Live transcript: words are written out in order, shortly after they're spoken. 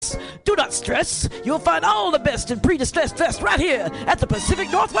not stress. You'll find all the best in pre-distressed vests right here at the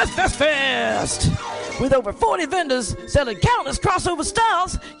Pacific Northwest Vest Fest. With over 40 vendors selling countless crossover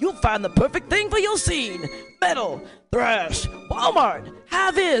styles, you'll find the perfect thing for your scene. Metal, thrash, Walmart,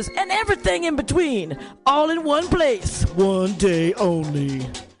 high-vis, and everything in between. All in one place. One day only.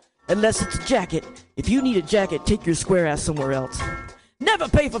 Unless it's a jacket. If you need a jacket, take your square ass somewhere else. Never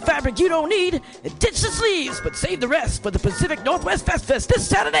pay for fabric you don't need. Ditch the sleeves, but save the rest for the Pacific Northwest Fest Fest this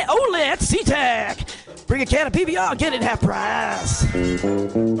Saturday only at SeaTac. Bring a can of PBR, get it half price.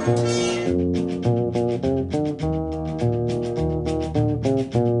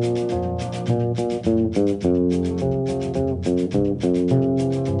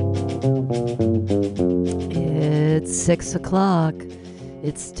 It's 6 o'clock.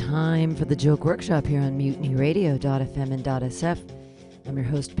 It's time for the Joke Workshop here on MutinyRadio.fm and .sf. I'm your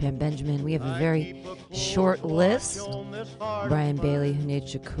host, Pam Benjamin. We have a very short list. Brian Bailey,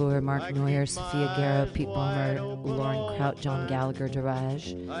 Huneid Shakur, Mark Neuer, Sophia Garrow, Pete Ballmer, Lauren Kraut, John Gallagher,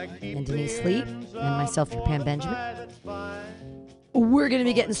 Daraj, and Denise Lee, and myself, your Pam Benjamin. We're going to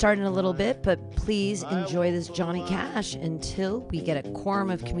be getting started in a little bit, but please enjoy this Johnny Cash until we get a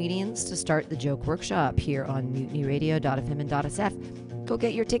quorum of comedians to start the Joke Workshop here on MutinyRadio.fm and .sf. Go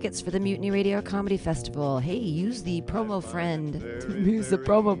get your tickets for the Mutiny Radio Comedy Festival. Hey, use the promo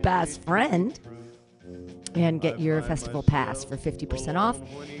pass friend, and get your festival pass for 50% off.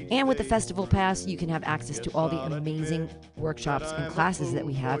 And with the festival pass, you can have access to all the amazing workshops and classes that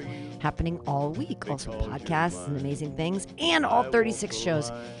we have happening all week. Also podcasts and amazing things, and all 36 shows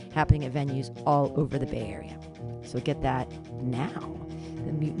happening at venues all over the Bay Area. So get that now.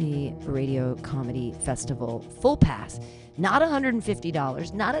 The Mutiny Radio Comedy Festival full pass. Not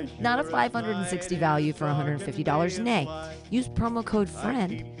 $150, not a $560 value for $150. Nay, use promo code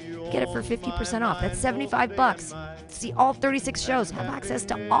FRIEND. Get it for 50% off. That's $75. See all 36 shows. Have access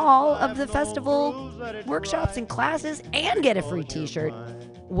to all of the festival workshops and classes, and get a free t-shirt.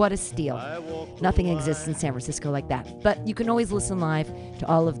 What a steal. Nothing exists in San Francisco like that. But you can always listen live to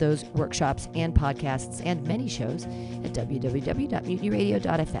all of those workshops and podcasts and many shows at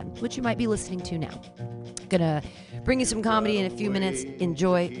www.mutinyradio.fm, which you might be listening to now. Gonna bring you some comedy in a few minutes.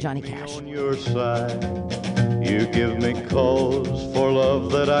 Enjoy Johnny Cash. On your side, you give me cause for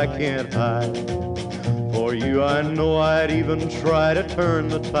love that I can't hide. For you I know I'd even try to turn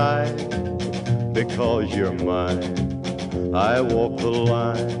the tide. Because you're mine, I walk the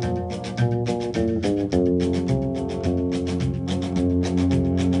line.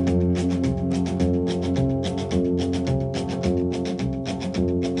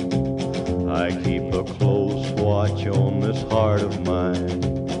 I keep a close watch on this heart of mine.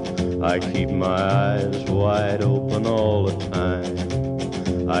 I keep my eyes wide open all the time.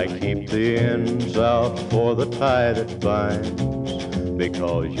 I keep the ends out for the tie that binds.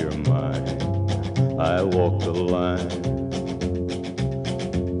 Because you're mine, I walk the line.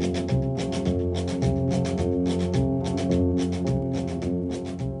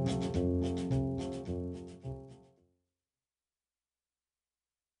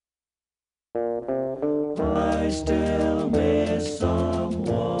 Still miss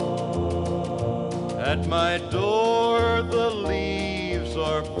someone. At my door the leaves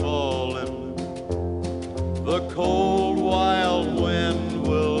are falling. The cold wild wind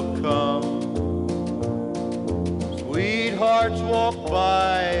will come. Sweethearts walk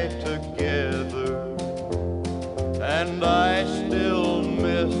by together, and I still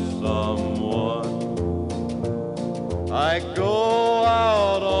miss someone. I go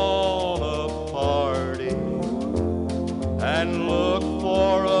out on a party and look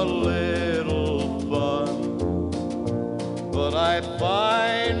for a little fun, but I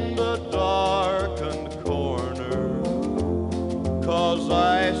find a darkened corner, 'cause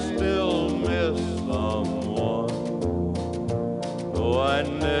I still miss someone. Though I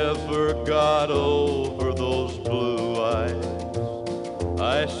never got over those blue eyes,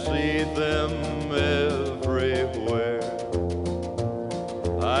 I see them everywhere.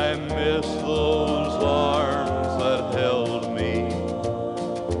 I miss those arms that held me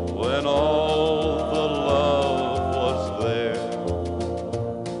when all the love was there.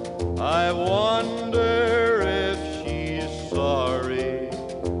 I wonder if she's sorry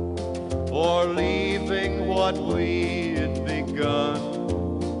for leaving what we'd begun.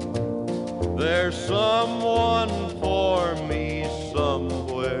 There's someone for me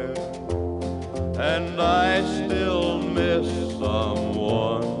somewhere, and I still miss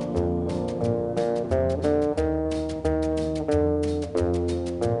someone.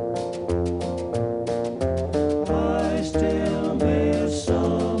 I still miss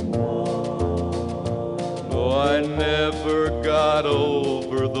someone. No, I never got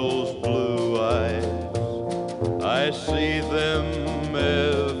over those blue see them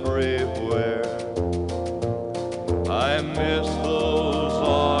everywhere. I miss those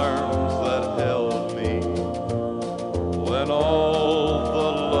arms that held me when all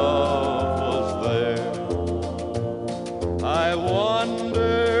the love was there. I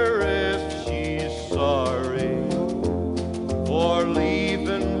wonder if she's sorry for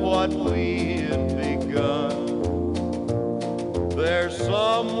leaving what we had begun. There's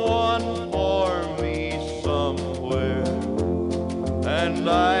someone for me somewhere, and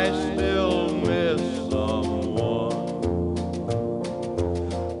I still miss someone.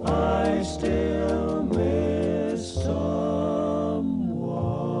 I still miss someone.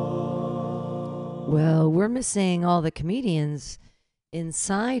 Well, we're missing all the comedians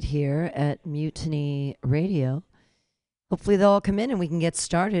inside here at Mutiny Radio. Hopefully they'll all come in and we can get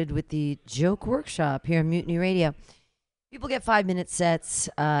started with the Joke Workshop here on Mutiny Radio. People get 5-minute sets.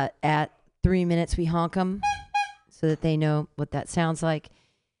 At 3 minutes, we honk them so that they know what that sounds like.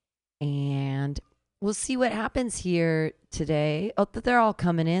 And we'll see what happens here today. Oh, they're all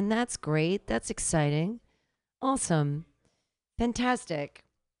coming in. That's great. That's exciting. Awesome. Fantastic.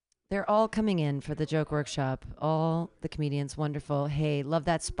 They're all coming in for the Joke Workshop. All the comedians. Wonderful. Hey, love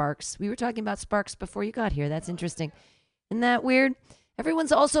that Sparks. We were talking about Sparks before you got here. That's interesting. Isn't that weird?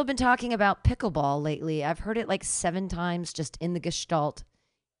 Everyone's also been talking about pickleball lately. I've heard it like 7 times just in the Gestalt.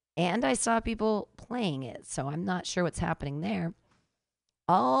 And I saw people playing it, so I'm not sure what's happening there.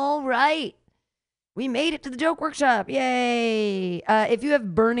 All right. We made it to the Joke Workshop. Yay. If you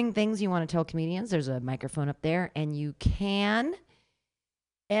have burning things you want to tell comedians, there's a microphone up there, and you can.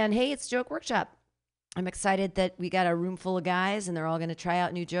 And hey, it's Joke Workshop. I'm excited that we got a room full of guys, and they're all going to try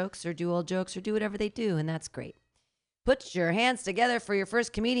out new jokes or do old jokes or do whatever they do, and that's great. Put your hands together for your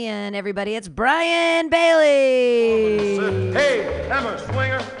first comedian, everybody. It's Brian Bailey. Hey, hammer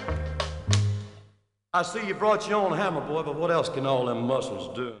swinger. I see you brought your own hammer, boy, but what else can all them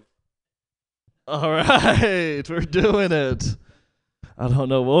muscles do? All right, we're doing it. I don't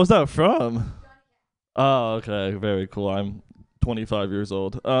know. What was that from? Oh, okay. Very cool. I'm 25 years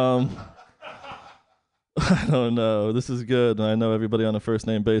old. I don't know. This is good. I know everybody on a first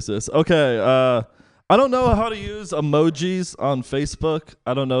name basis. Okay, I don't know how to use emojis on Facebook.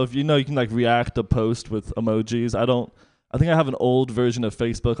 I don't know if you can like react to post with emojis. I think I have an old version of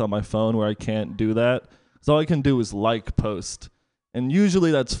Facebook on my phone where I can't do that. So all I can do is like post. And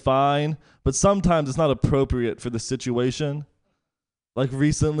usually that's fine, but sometimes it's not appropriate for the situation. Like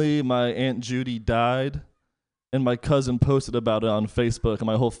recently, my Aunt Judy died, and my cousin posted about it on Facebook, and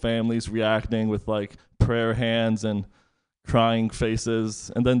my whole family's reacting with like prayer hands and crying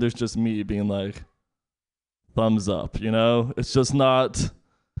faces. And then there's just me being like, thumbs up, It's just not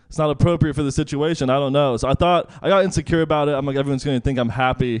appropriate for the situation. I don't know. So I got insecure about it. I'm like, everyone's going to think I'm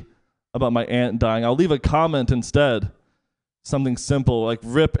happy about my aunt dying. I'll leave a comment instead. Something simple like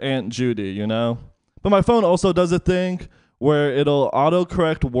rip Aunt Judy, But my phone also does a thing where it'll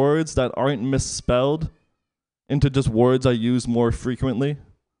autocorrect words that aren't misspelled into just words I use more frequently.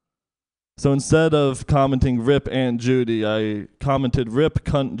 So instead of commenting rip Aunt Judy, I commented rip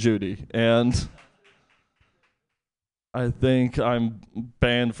cunt Judy. And I think I'm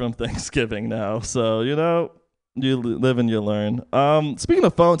banned from Thanksgiving now. So, you live and you learn. Speaking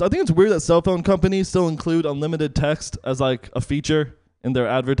of phones, I think it's weird that cell phone companies still include unlimited text as like a feature in their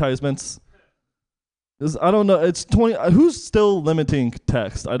advertisements. 'Cause I don't know, it's 20. Who's still limiting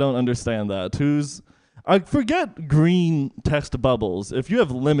text? I don't understand that. I forget green text bubbles. If you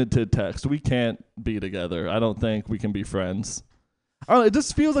have limited text, we can't be together. I don't think we can be friends. I don't know, it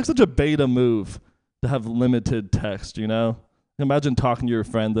just feels like such a beta move to have limited text, Imagine talking to your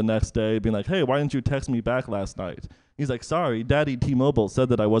friend the next day, being like, hey, why didn't you text me back last night? He's like, sorry, Daddy T-Mobile said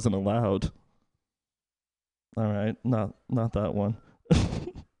that I wasn't allowed. All right, not that one.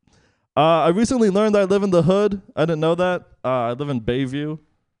 I recently learned that I live in the hood. I didn't know that. I live in Bayview.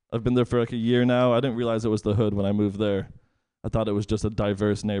 I've been there for like a year now. I didn't realize it was the hood when I moved there. I thought it was just a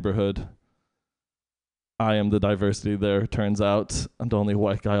diverse neighborhood. I am the diversity there, turns out. I'm the only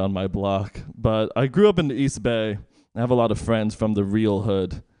white guy on my block. But I grew up in the East Bay. I have a lot of friends from the real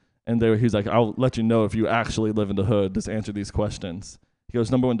hood. And he's like, I'll let you know if you actually live in the hood. Just answer these questions. He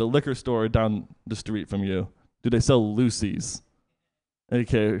goes, number one, the liquor store down the street from you. Do they sell Lucy's?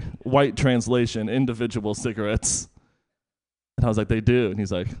 Okay, white translation, individual cigarettes. And I was like, they do. And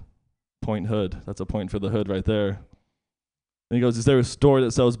he's like, point hood. That's a point for the hood right there. And he goes, is there a store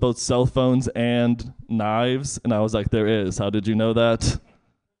that sells both cell phones and knives? And I was like, there is. How did you know that?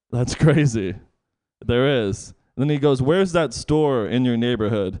 That's crazy. There is. And then he goes, where's that store in your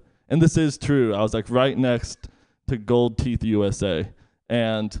neighborhood? And this is true. I was like right next to Gold Teeth USA.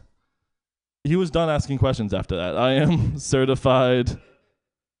 And he was done asking questions after that. I am certified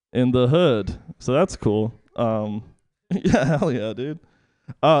in the hood, so that's cool. Yeah, hell yeah, dude.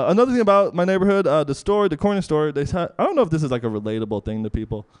 Another thing about my neighborhood, the corner store, I don't know if this is like a relatable thing to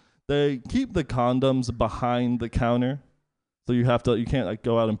people. They keep the condoms behind the counter, so you can't like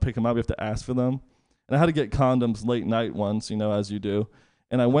go out and pick them up. You have to ask for them. And I had to get condoms late night once, as you do.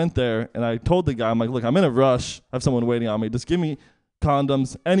 And I went there and I told the guy, I'm like, look, I'm in a rush. I have someone waiting on me. Just give me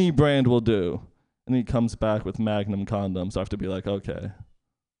condoms. Any brand will do. And he comes back with Magnum condoms. So I have to be like, okay.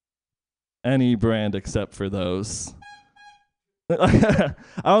 Any brand except for those. I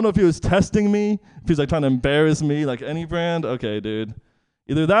don't know if he was testing me, if he was like trying to embarrass me, like any brand. Okay, dude.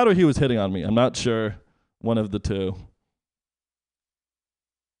 Either that or he was hitting on me. I'm not sure. One of the two.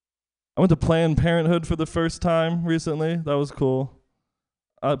 I went to Planned Parenthood for the first time recently. That was cool.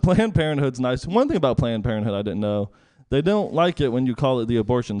 Planned Parenthood's nice. One thing about Planned Parenthood I didn't know, they don't like it when you call it the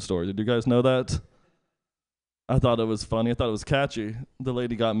abortion store. Did you guys know that? I thought it was funny. I thought it was catchy. The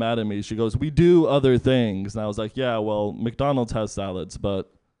lady got mad at me. She goes, we do other things. And I was like, yeah, well, McDonald's has salads,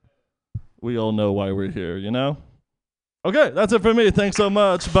 but we all know why we're here, Okay, that's it for me. Thanks so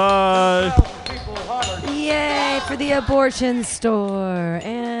much. Bye. Yay for the abortion store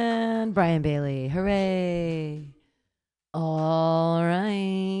and Brian Bailey. Hooray. All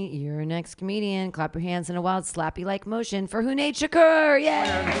right, your next comedian. Clap your hands in a wild slappy-like motion for Hunaid Shakur. Yay!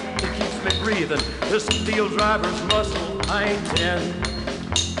 It keeps me breathing. This steel driver's muscle, I ain't 10.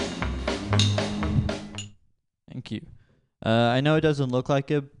 Thank you. I know it doesn't look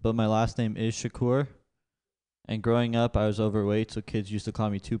like it, but my last name is Shakur. And growing up, I was overweight, so kids used to call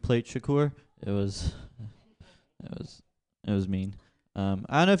me two-plate Shakur. It was mean. I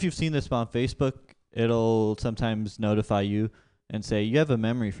don't know if you've seen this, but on Facebook, it'll sometimes notify you and say, you have a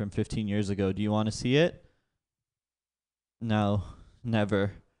memory from 15 years ago. Do you want to see it? No,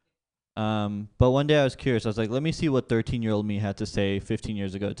 never. But one day I was curious. I was like, let me see what 13-year-old me had to say 15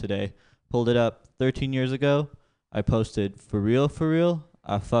 years ago today. Pulled it up. 13 years ago, I posted, for real,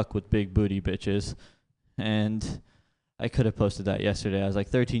 I fuck with big booty bitches. And I could have posted that yesterday. I was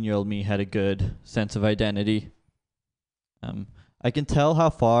like, 13-year-old me had a good sense of identity. I can tell how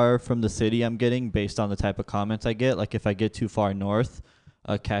far from the city I'm getting based on the type of comments I get. Like if I get too far north,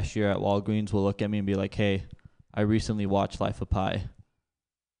 a cashier at Walgreens will look at me and be like, hey, I recently watched Life of Pi.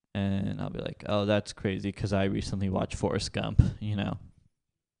 And I'll be like, oh, that's crazy because I recently watched Forrest Gump,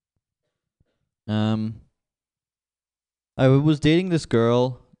 I was dating this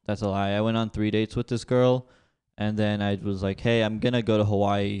girl. That's a lie. I went on 3 dates with this girl. And then I was like, hey, I'm going to go to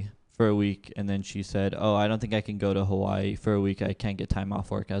Hawaii for a week. And then she said, oh, I don't think I can go to Hawaii for a week. I can't get time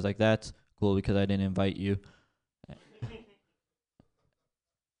off work. I was like, that's cool because I didn't invite you.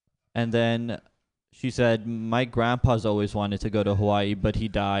 And then she said, my grandpa's always wanted to go to Hawaii, but he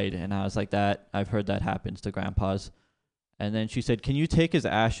died. And I was like, I've heard that happens to grandpas. And then she said, can you take his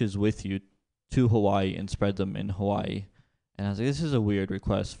ashes with you to Hawaii and spread them in Hawaii? And I was like, this is a weird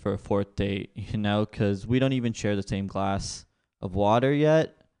request for a fourth date, because we don't even share the same glass of water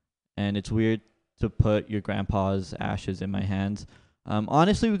yet. And it's weird to put your grandpa's ashes in my hands.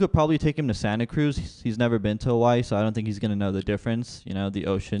 Honestly, we could probably take him to Santa Cruz. He's never been to Hawaii, so I don't think he's going to know the difference. The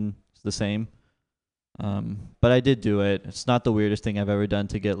ocean is the same. But I did do it. It's not the weirdest thing I've ever done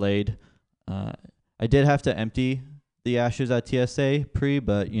to get laid. I did have to empty the ashes at TSA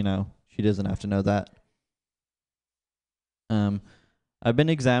but, she doesn't have to know that. I've been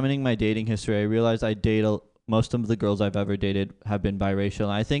examining my dating history. I realized most of the girls I've ever dated have been biracial.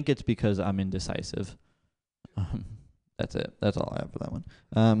 And I think it's because I'm indecisive. That's it. That's all I have for that one.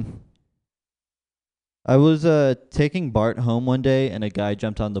 I was taking Bart home one day, and a guy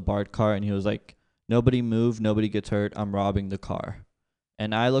jumped on the Bart car, and he was like, nobody move, nobody gets hurt, I'm robbing the car.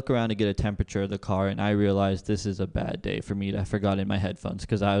 And I look around to get a temperature of the car, and I realized this is a bad day for me to have forgotten my headphones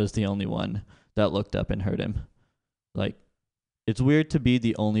because I was the only one that looked up and heard him. Like, it's weird to be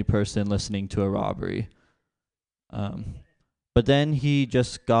the only person listening to a robbery. But then he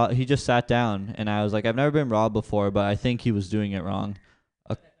just sat down, and I was like, I've never been robbed before, but I think he was doing it wrong.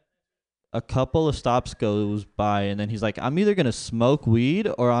 A couple of stops goes by, and then he's like, I'm either going to smoke weed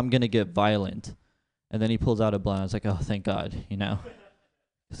or I'm going to get violent. And then he pulls out a blunt. I was like, oh, thank God,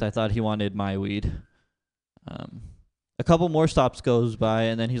 because I thought he wanted my weed. A couple more stops goes by,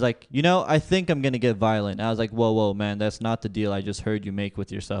 and then he's like, I think I'm going to get violent. And I was like, whoa, man, that's not the deal I just heard you make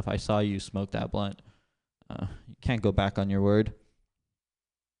with yourself. I saw you smoke that blunt. You can't go back on your word.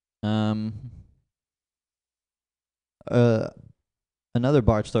 Another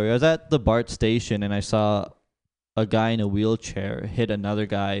BART story. I was at the BART station, and I saw a guy in a wheelchair hit another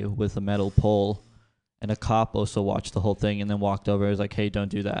guy with a metal pole, and a cop also watched the whole thing and then walked over and was like, hey, don't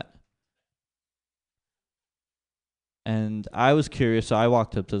do that. And I was curious, so I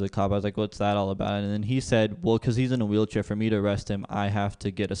walked up to the cop. I was like, what's that all about? And then he said, well, because he's in a wheelchair, for me to arrest him, I have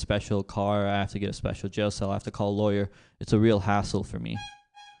to get a special car. I have to get a special jail cell. I have to call a lawyer. It's a real hassle for me.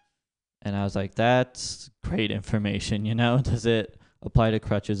 And I was like, that's great information, you know? Does it apply to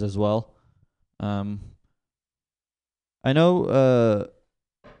crutches as well? I know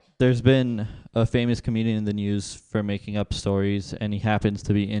there's been a famous comedian in the news for making up stories, and he happens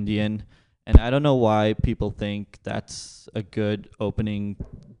to be Indian. And I don't know why people think that's a good opening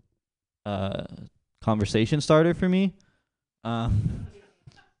conversation starter for me.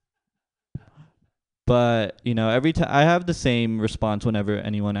 But, you know, every time I have the same response whenever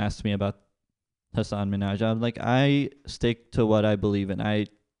anyone asks me about Hassan Minhaj. I'm like, I stick to what I believe in. I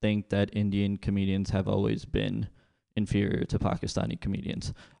think that Indian comedians have always been inferior to Pakistani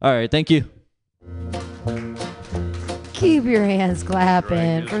comedians. All right, thank you. Keep your hands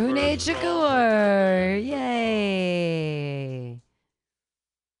clapping for Hunaid Shakur. Yay.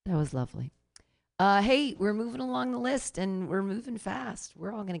 That was lovely. Hey, we're moving along the list, and we're moving fast.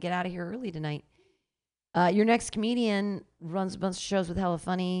 We're all going to get out of here early tonight. Your next comedian runs a bunch of shows with Hella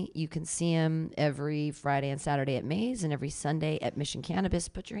Funny. You can see him every Friday and Saturday at Maze and every Sunday at Mission Cannabis.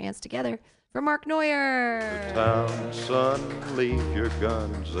 Put your hands together for Mark Neuer. The town, son, leave your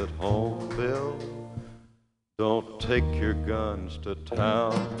guns at home, Bill. Don't take your guns to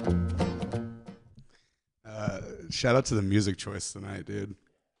town. Shout out to the music choice tonight, dude.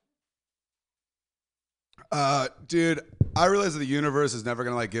 Dude, I realize that the universe is never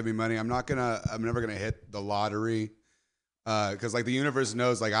gonna give me money. I'm never gonna hit the lottery. Cause the universe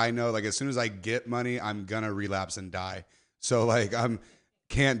knows, I know, as soon as I get money, I'm gonna relapse and die. So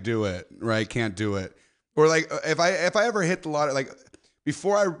can't do it, right? Can't do it. Or if I ever hit the lottery,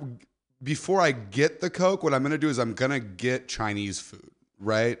 before I get the Coke, what I'm going to do is I'm going to get Chinese food,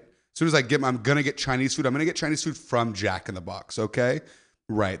 right? As soon as I'm going to get Chinese food. I'm going to get Chinese food from Jack in the Box, okay?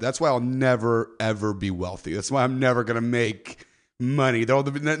 Right. That's why I'll never, ever be wealthy. That's why I'm never going to make money.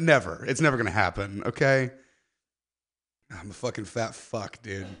 Never. It's never going to happen, okay? I'm a fucking fat fuck,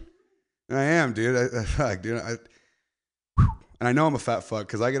 dude. I am, dude. And I know I'm a fat fuck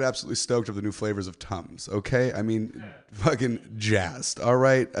because I get absolutely stoked over the new flavors of Tums, okay? I mean, fucking jazzed, all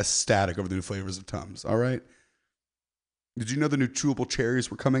right? Ecstatic over the new flavors of Tums, all right? Did you know the new chewable cherries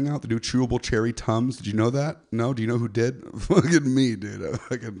were coming out? The new chewable cherry Tums? Did you know that? No? Do you know who did? Fucking me, dude. I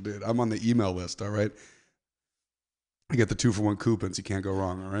fucking did. I'm on the email list, all right? I get the 2-for-1 coupons. You can't go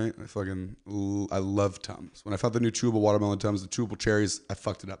wrong, all right? I love Tums. When I found the new chewable watermelon Tums, the chewable cherries, I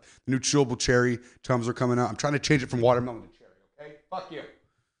fucked it up. The new chewable cherry Tums are coming out. I'm trying to change it from watermelon to cherry. Hey, fuck you.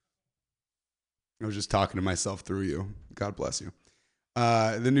 I was just talking to myself through you. God bless you.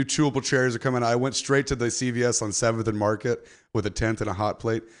 The new chewable cherries are coming out. I went straight to the CVS on 7th and Market with a tent and a hot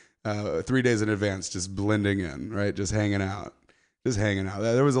plate 3 days in advance, just blending in, right? Just hanging out.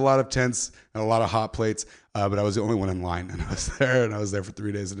 There was a lot of tents and a lot of hot plates, but I was the only one in line, and I was there for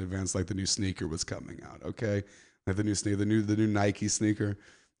 3 days in advance, the new sneaker was coming out, okay? The new sneaker, the new Nike sneaker,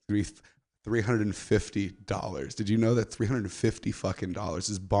 $350. Did you know that $350 fucking dollars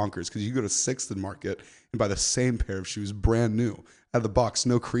is bonkers? Because you go to 6th and Market and buy the same pair of shoes, brand new, out of the box,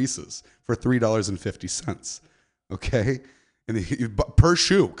 no creases, for $3.50. Okay, and per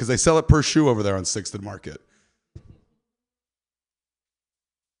shoe, because they sell it per shoe over there on 6th and Market.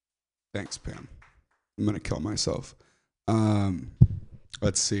 Thanks, Pam. I'm gonna kill myself.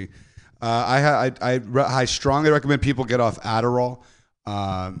 Let's see. I strongly recommend people get off Adderall.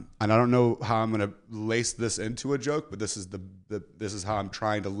 And I don't know how I'm gonna lace this into a joke, but this is how I'm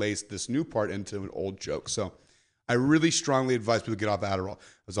trying to lace this new part into an old joke. So I really strongly advise people to get off Adderall. I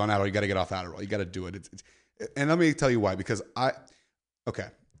was on Adderall. You got to get off Adderall. You got to do it. And let me tell you why. Because I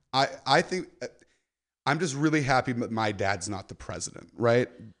think I'm just really happy that my dad's not the president, right?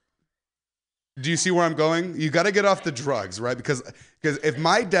 Do you see where I'm going? You got to get off the drugs, right? Because if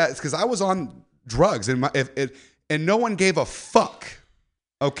my dad, because I was on drugs and and no one gave a fuck.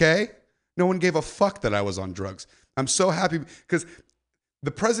 Okay? No one gave a fuck that I was on drugs. I'm so happy because the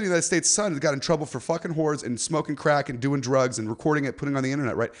president of the United States' son got in trouble for fucking whores and smoking crack and doing drugs and recording it, putting it on the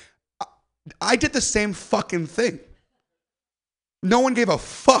internet, right? I did the same fucking thing. No one gave a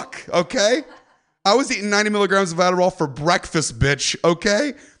fuck, okay? I was eating 90 milligrams of Adderall for breakfast, bitch,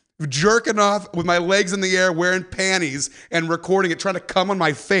 okay? Jerking off with my legs in the air, wearing panties and recording it, trying to come on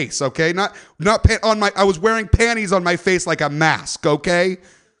my face, okay? I was wearing panties on my face like a mask, okay?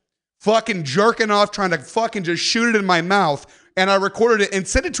 Fucking jerking off, trying to fucking just shoot it in my mouth, and I recorded it and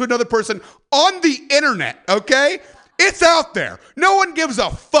sent it to another person on the internet, okay? It's out there. No one gives a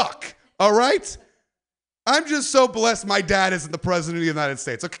fuck, all right? I'm just so blessed my dad isn't the president of the United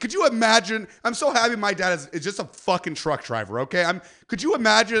States. Okay, could you imagine? I'm so happy my dad is just a fucking truck driver, okay? Could you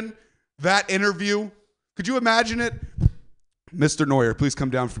imagine that interview? Could you imagine it? Mr. Neuer, please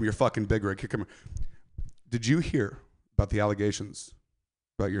come down from your fucking big rig. Here, come here. Did you hear about the allegations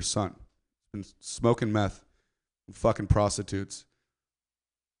about your son? And smoking meth and fucking prostitutes.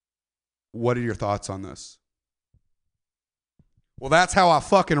 What are your thoughts on this? Well, that's how I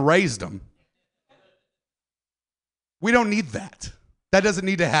fucking raised him. We don't need that. That doesn't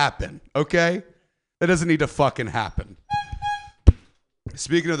need to happen, okay? That doesn't need to fucking happen.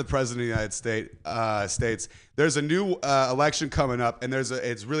 Speaking of the president of the United States, there's a new election coming up, and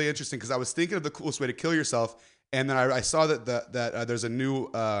it's really interesting because I was thinking of the coolest way to kill yourself, and then I saw that there's a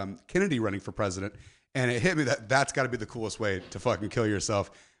new Kennedy running for president, and it hit me that that's got to be the coolest way to fucking kill yourself.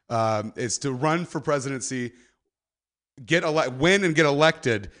 Is to run for presidency, win and get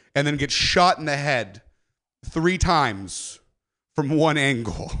elected, and then get shot in the head 3 times from one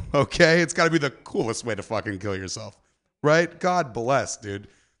angle, okay? It's got to be the coolest way to fucking kill yourself, right? God bless, dude.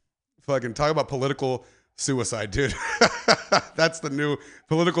 Fucking talk about political suicide, dude. That's the new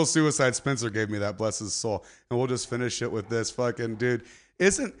political suicide. Spencer gave me that, bless his soul. And we'll just finish it with this fucking, dude.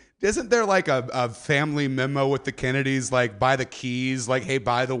 Isn't there like a family memo with the Kennedys, like by the keys, like, hey,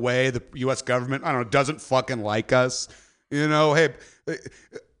 by the way, the U.S. government, I don't know, doesn't fucking like us, you know? Hey,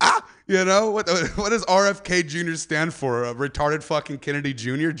 you know, what does RFK Jr. stand for? A retarded fucking Kennedy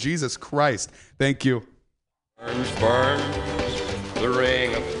Jr.? Jesus Christ. Thank you. Burns, the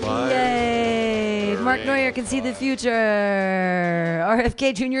ring of fire. Yay! Mark Neuer can see the future.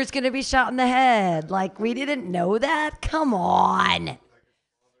 RFK Jr. is going to be shot in the head. Like, we didn't know that? Come on.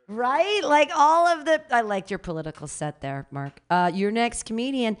 Right? Like all of the... I liked your political set there, Mark. Your next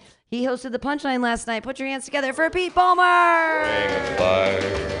comedian, he hosted the Punchline last night. Put your hands together for Pete Palmer. Ring of fire.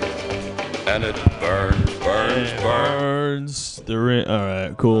 And it burns. The ring. All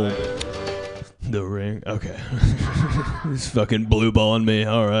right, cool. The ring. Okay. He's fucking blue balling me.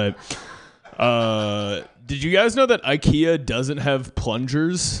 All right. Did you guys know that IKEA doesn't have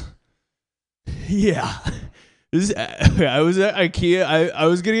plungers? Yeah. I was at IKEA. I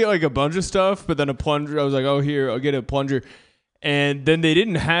was getting like a bunch of stuff, but then a plunger. I was like, oh, here, I'll get a plunger. And then they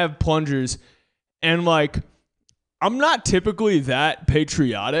didn't have plungers. And like, I'm not typically that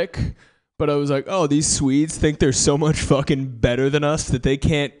patriotic, but I was like, oh, these Swedes think they're so much fucking better than us that they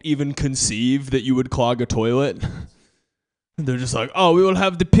can't even conceive that you would clog a toilet. They're just like, oh, we will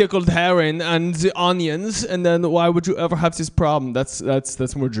have the pickled herring and the onions, and then why would you ever have this problem? That's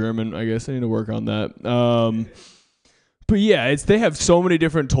more German, I guess. I need to work on that. But yeah, they have so many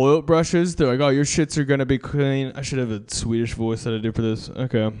different toilet brushes. They're like, oh, your shits are gonna be clean. I should have a Swedish voice that I do for this.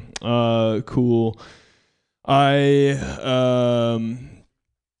 Okay, cool.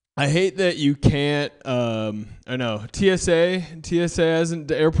 I hate that you can't. I know TSA hasn't.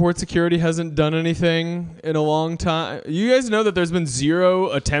 The airport security hasn't done anything in a long time. You guys know that there's been 0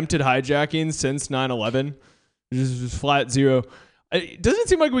 attempted hijacking since 9/11. Just flat 0. It doesn't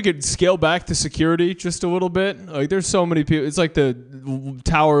seem like we could scale back the security just a little bit. Like there's so many people. It's like the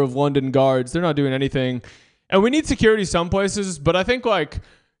Tower of London guards. They're not doing anything, and we need security some places. But I think like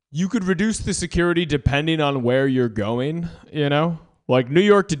you could reduce the security depending on where you're going. You know. Like New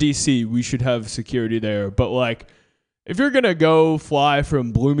York to DC, we should have security there. But like, if you're going to go fly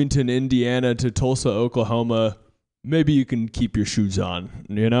from Bloomington, Indiana to Tulsa, Oklahoma, maybe you can keep your shoes on,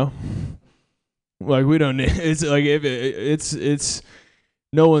 you know? Like we don't need, it's like, if it's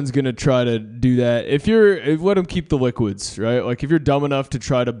no one's going to try to do that. Let them keep the liquids, right? Like if you're dumb enough to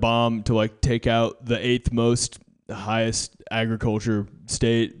try to bomb to like take out the 8th most highest agriculture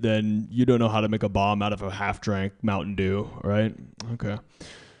state, then you don't know how to make a bomb out of a half-drank Mountain Dew, right? Okay.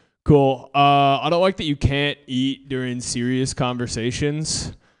 Cool. I don't like that you can't eat during serious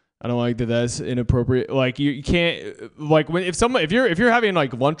conversations. I don't like that that's inappropriate. Like you can't like if you're having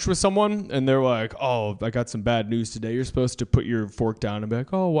like lunch with someone and they're like, "Oh, I got some bad news today." You're supposed to put your fork down and be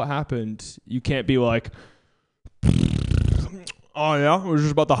like, "Oh, what happened?" You can't be like, "Oh yeah, it was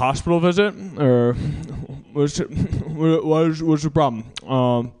just about the hospital visit," or what's the problem?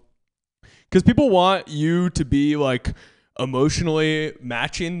 Because people want you to be like emotionally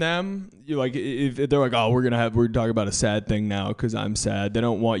matching them. You like if they're like, oh, we're talking about a sad thing now because I'm sad. They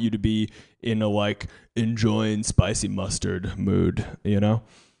don't want you to be in a like enjoying spicy mustard mood. You know.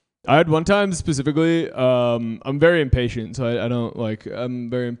 I had one time specifically. I'm very impatient, so I don't like. I'm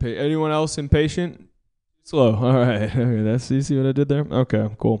very impatient. Anyone else impatient? Slow. All right. Okay, you see what I did there? Okay,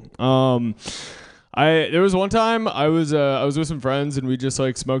 cool. There was one time I was with some friends and we just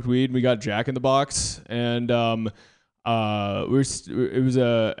like smoked weed and we got Jack in the Box and it was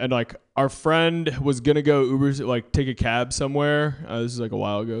and like our friend was gonna go Uber, like take a cab somewhere. This is like a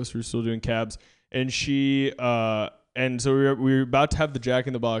while ago, so we're still doing cabs. And she and so we were about to have the Jack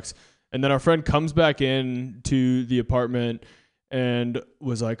in the Box, and then our friend comes back in to the apartment and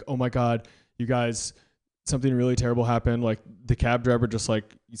was like, "Oh my God, you guys, something really terrible happened. Like the cab driver just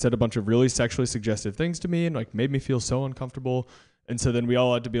like said a bunch of really sexually suggestive things to me and like made me feel so uncomfortable." And so then we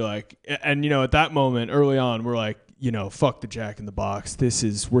all had to be like, and at that moment early on, we're like, fuck the Jack in the Box.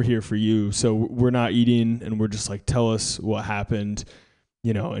 We're here for you. So we're not eating, and we're just like, tell us what happened,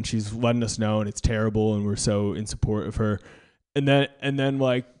 and she's letting us know, and it's terrible. And we're so in support of her. And then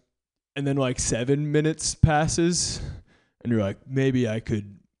like 7 minutes passes, and you're like, maybe I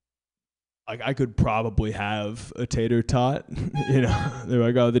could probably have a tater tot. They're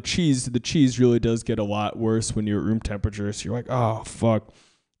like, oh, the cheese really does get a lot worse when you're at room temperature. So you're like, oh fuck.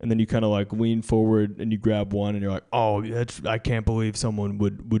 And then you kind of like lean forward and you grab one and you're like, oh, I can't believe someone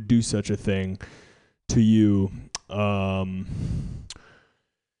would do such a thing to you. Yeah.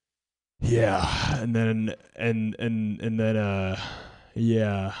 And then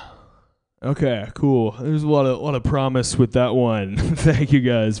yeah. Okay, cool. There's a lot of promise with that one. Thank you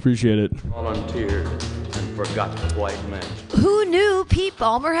guys, appreciate it. Volunteered and forgot the white man. Who knew Pete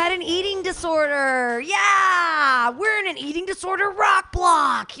Ballmer had an eating disorder? Yeah, we're in an eating disorder rock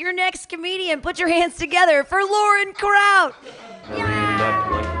block. Your next comedian, put your hands together for Lauren Kraut.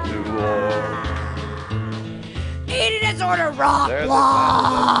 Eating disorder rock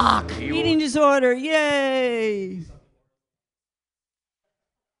block. Eating disorder, yay.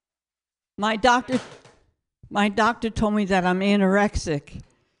 My doctor told me that I'm anorexic.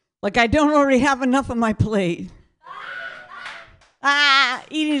 Like I don't already have enough on my plate.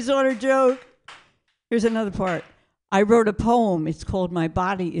 Eating disorder joke. Here's another part. I wrote a poem. It's called My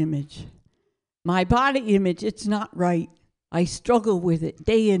Body Image. My body image, it's not right. I struggle with it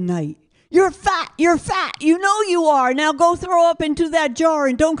day and night. You're fat. You know you are. Now go throw up into that jar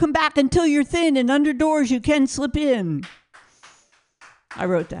and don't come back until you're thin and under doors you can slip in. I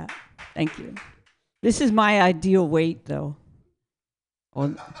wrote that. Thank you. This is my ideal weight, though.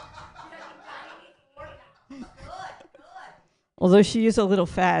 Although she is a little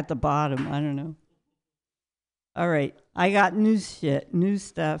fat at the bottom. I don't know. All right. I got new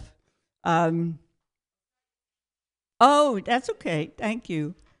stuff. Oh, that's okay. Thank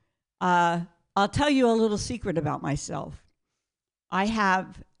you. I'll tell you a little secret about myself. I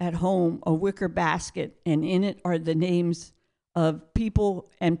have at home a wicker basket, and in it are the names of people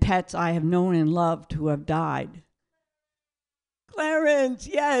and pets I have known and loved who have died. Clarence,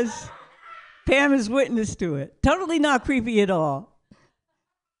 yes. Pam is witness to it. Totally not creepy at all.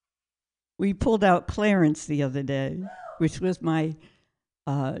 We pulled out Clarence the other day, which was my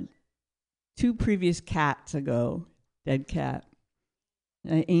 2 previous cats ago, dead cat,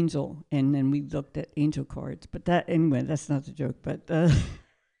 Angel, and then we looked at angel cards. But anyway, that's not the joke. But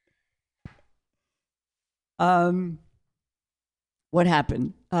what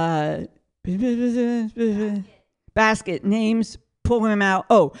happened? Basket, names, pull them out.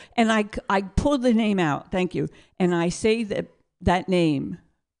 Oh, and I pulled the name out. Thank you. And I say that name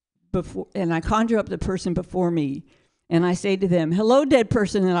before, and I conjure up the person before me, and I say to them, "Hello, dead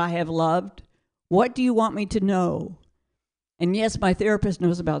person that I have loved. What do you want me to know?" And yes, my therapist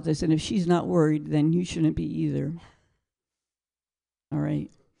knows about this, and if she's not worried, then you shouldn't be either. All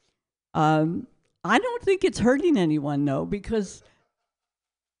right. I don't think it's hurting anyone, though, because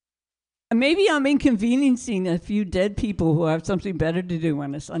maybe I'm inconveniencing a few dead people who have something better to do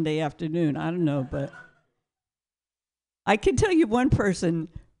on a Sunday afternoon. I don't know, but I can tell you one person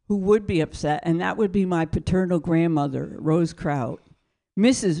who would be upset, and that would be my paternal grandmother, Rose Kraut,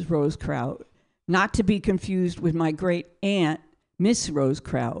 Mrs. Rose Kraut, not to be confused with my great aunt, Miss Rose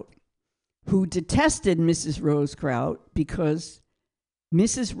Kraut, who detested Mrs. Rose Kraut because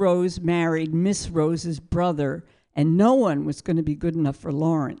Mrs. Rose married Miss Rose's brother, and no one was going to be good enough for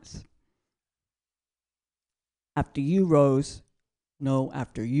Lawrence. After you, Rose. No,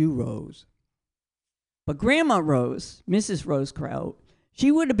 after you, Rose. But Grandma Rose, Mrs. Rose Kraut,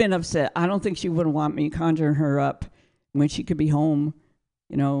 she would have been upset. I don't think she would want me conjuring her up when she could be home,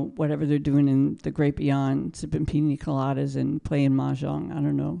 whatever they're doing in the great beyond, sipping pina coladas and playing mahjong. I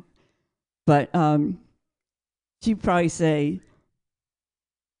don't know. But she'd probably say,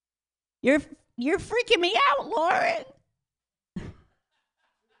 You're freaking me out, Lauren.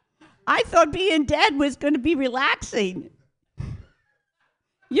 I thought being dead was going to be relaxing.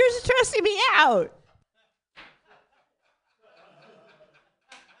 You're stressing me out.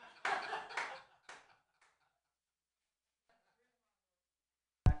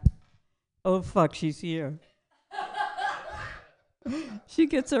 Oh, fuck, she's here. She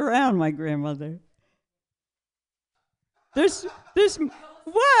gets around, my grandmother. There's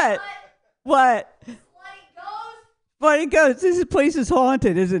what? What? Slutty Ghost. This place is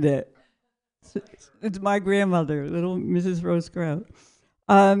haunted, isn't it? It's my grandmother, little Mrs. Rose Grout.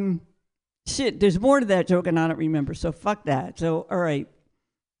 Shit, there's more to that joke and I don't remember, so fuck that. So, all right.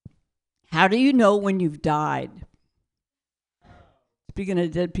 How do you know when you've died? Speaking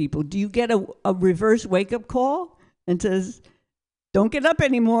of dead people, do you get a reverse wake-up call and says, don't get up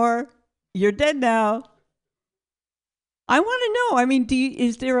anymore, you're dead now? I want to know. I mean,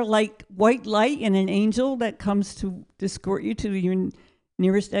 is there a white light and an angel that comes to escort you to your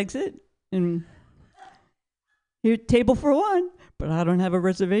nearest exit? And here, table for one, but I don't have a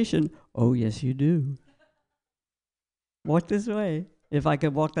reservation. Oh, yes, you do. Walk this way. If I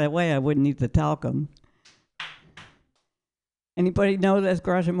could walk that way, I wouldn't need the talcum. Anybody know that's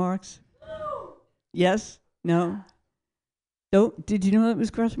Groucho Marx? No. Yes? No? Did you know that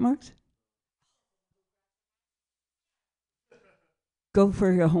was Groucho Marx? Go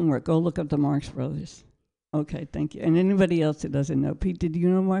for your homework. Go look up the Marx Brothers. Okay, thank you. And anybody else that doesn't know. Pete, did you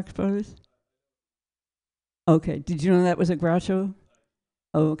know Marx Brothers? Okay, did you know that was a Groucho?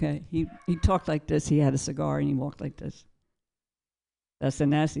 Oh, okay. He talked like this. He had a cigar and he walked like this. That's the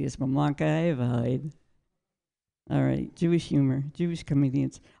nastiest mamanka I ever heard. All right, Jewish humor, Jewish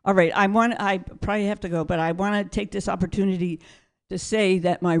comedians. All right, I probably have to go, but I want to take this opportunity to say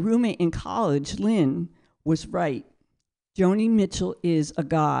that my roommate in college, Lynn, was right. Joni Mitchell is a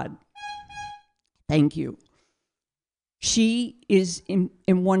god. Thank you. She is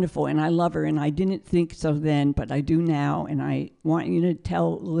wonderful, and I love her, and I didn't think so then, but I do now, and I want you to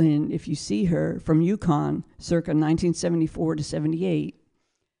tell Lynn, if you see her from Yukon, circa 1974 to 78,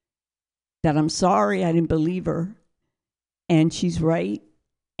 that I'm sorry I didn't believe her, and she's right,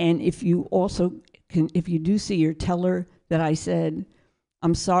 and if you do see her, tell her that I said,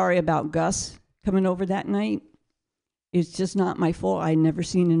 I'm sorry about Gus coming over that night. It's just not my fault. I'd never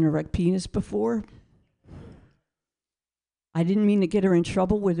seen an erect penis before. I didn't mean to get her in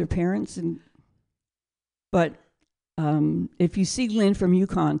trouble with her parents, but if you see Lynn from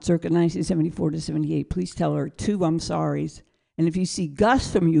Yukon, circa 1974 to 78, please tell her 2 I'm sorries. And if you see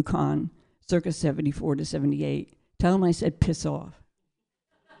Gus from Yukon, circa 74 to 78, tell him I said piss off.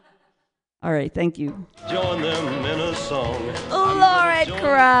 All right, thank you. Join them in a song. Lauren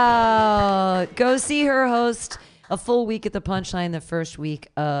Kraut. Go see her host a full week at the Punchline the first week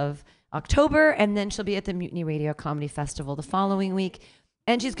of October, and then she'll be at the Mutiny Radio Comedy Festival the following week.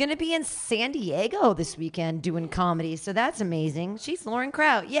 And she's going to be in San Diego this weekend doing comedy, so that's amazing. She's Lauren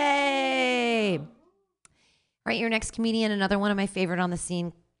Kraut. Yay! All right, your next comedian, another one of my favorite on the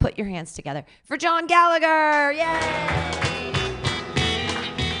scene. Put your hands together for John Gallagher. Yay!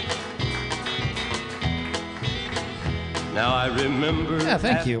 Now I remember. Yeah,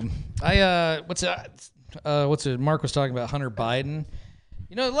 thank you. Mark was talking about Hunter Biden.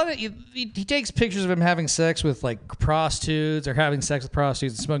 You know, he takes pictures of him having sex with like prostitutes or having sex with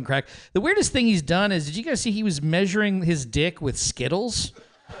prostitutes and smoking crack. The weirdest thing he's done is, did you guys see he was measuring his dick with Skittles?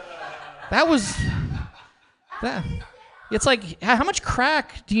 It's like, how much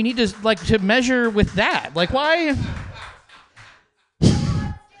crack do you need to measure with that? Like, why?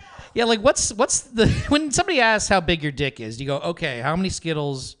 Yeah, like what's the when somebody asks how big your dick is, do you go, okay, how many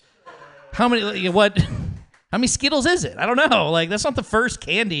Skittles? How many Skittles is it? I don't know. Like, that's not the first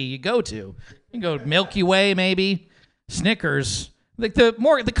candy you go to. You can go Milky Way, maybe Snickers, like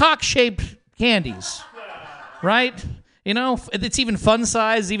the cock-shaped candies, right? You know, it's even fun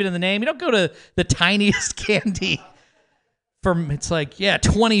size, even in the name. You don't go to the tiniest candy. It's like, yeah,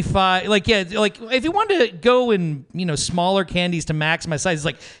 25. Like, yeah, like if you wanted to go in, smaller candies to maximize size, it's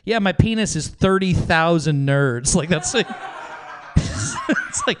like, yeah, my penis is 30,000 nerds. Like, that's like,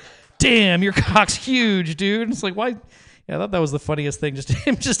 it's like, damn, your cock's huge, dude. It's like, why? Yeah, I thought that was the funniest thing, just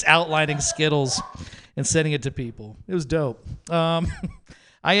him just outlining Skittles and sending it to people. It was dope.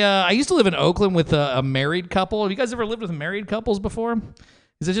 I used to live in Oakland with a married couple. Have you guys ever lived with married couples before?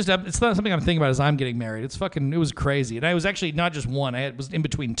 It's not something I'm thinking about as I'm getting married. It was crazy. And I was actually not just one. I was in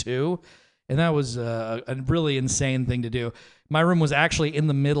between 2. And that was a really insane thing to do. My room was actually in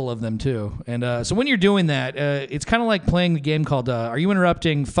the middle of them, too. And so when you're doing that, it's kind of like playing the game called Are You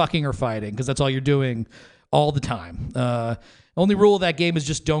Interrupting, Fucking, or Fighting? Because that's all you're doing all the time. Only rule of that game is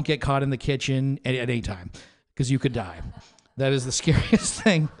just don't get caught in the kitchen at any time, because you could die. That is the scariest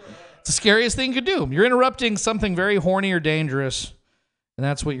thing. It's the scariest thing you could do. You're interrupting something very horny or dangerous, and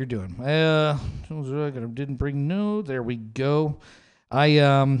that's what you're doing. I didn't bring no. There we go. I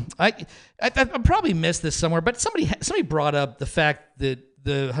probably missed this somewhere, but somebody brought up the fact that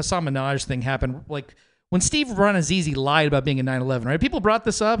the Hassan Minaj thing happened like when Steve Bonazizi lied about being in 9/11, right? People brought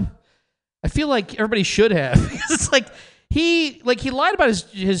this up. I feel like everybody should have. It's like he lied about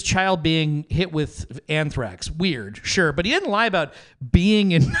his child being hit with anthrax. Weird, sure, but he didn't lie about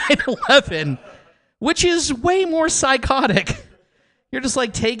being in 9/11, which is way more psychotic. You're just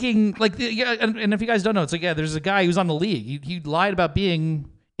like taking and if you guys don't know, it's like there's a guy who's on the league. He lied about being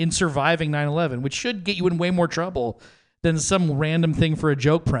in surviving 9/11, which should get you in way more trouble than some random thing for a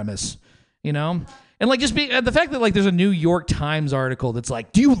joke premise, you know? And like just the fact that like there's a New York Times article that's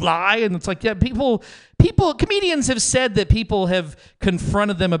like, do you lie? And it's like, yeah, comedians have said that people have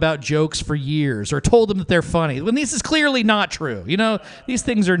confronted them about jokes for years or told them that they're funny. When this is clearly not true. You know, these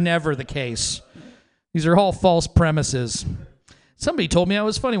things are never the case. These are all false premises. Somebody told me I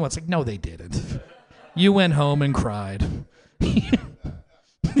was funny once. Like, no, they didn't. You went home and cried.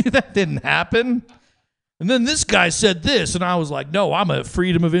 That didn't happen. And then this guy said this, and I was like, no, I'm a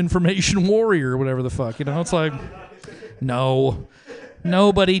freedom of information warrior or whatever the fuck. You know, it's like, no,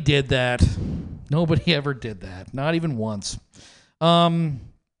 nobody did that. Nobody ever did that. Not even once. I'm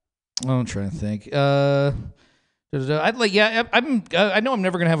trying to think. I know I'm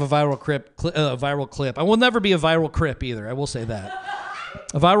never gonna have a viral clip. I will never be a viral crip either. I will say that.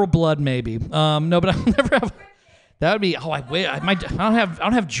 A viral blood maybe. No, but I'll never have. That would be. Oh, I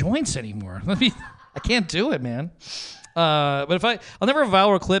don't have joints anymore. I can't do it, man. But I'll never have a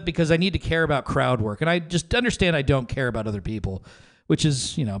viral clip because I need to care about crowd work, and I just understand I don't care about other people, which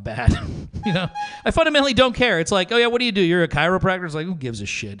is bad. I fundamentally don't care. It's like, oh yeah, what do? You're a chiropractor. It's like, who gives a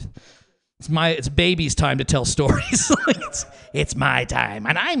shit? It's baby's time to tell stories. It's my time,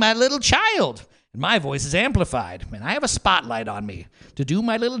 and I'm a little child, and my voice is amplified, and I have a spotlight on me to do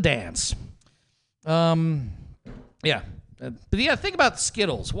my little dance. Yeah. But yeah, think about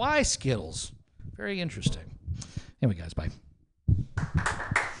Skittles. Why Skittles? Very interesting. Anyway, guys, bye.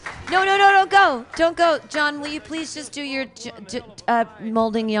 No, don't go. John, will you please just do your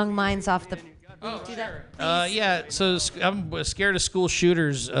molding young minds off the... do that, yeah, so I'm scared of school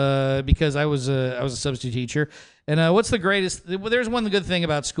shooters because I was a substitute teacher. And what's the greatest... There's one good thing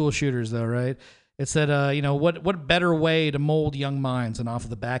about school shooters, though, right? It's that, what better way to mold young minds than off of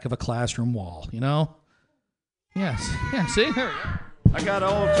the back of a classroom wall, you know? Yes. Yeah, see? There we go. I got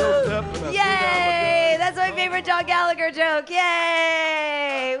all choked up. And Yay! That's my favorite John Gallagher joke.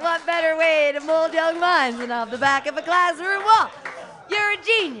 Yay! What better way to mold young minds than off the back of a classroom wall? You're a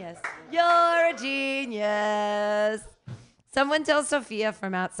genius. You're a genius. Someone tell Sophia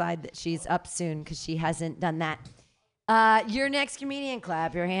from outside that she's up soon because she hasn't done that. Your next comedian,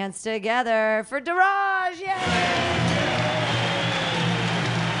 clap your hands together for Daraj. Yay!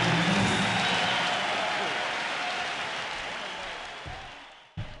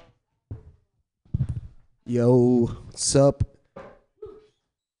 Yo, what's up?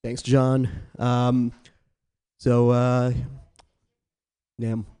 Thanks, John. Damn,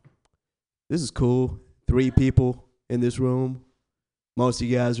 this is cool. 3 people in this room. Most of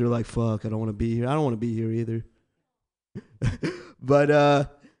you guys are like, fuck, I don't want to be here. I don't want to be here either. But,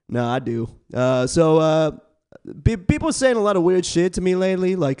 no, I do. People are saying a lot of weird shit to me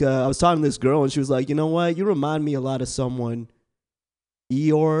lately. Like, I was talking to this girl, and she was like, you know what? You remind me a lot of someone.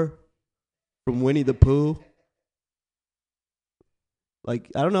 Eeyore from Winnie the Pooh. Like,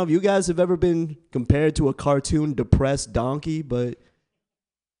 I don't know if you guys have ever been compared to a cartoon depressed donkey, but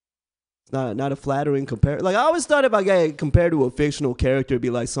it's not a flattering comparison. Like, I always thought if I got compared to a fictional character, it'd be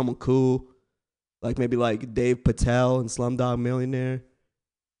like someone cool. Like maybe like Dave Patel in Slumdog Millionaire.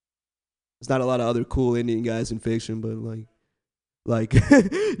 There's not a lot of other cool Indian guys in fiction, but like like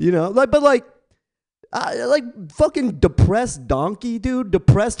fucking depressed donkey, dude.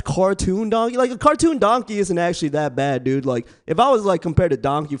 Depressed cartoon donkey. Like a cartoon donkey isn't actually that bad, dude. Like if I was like compared to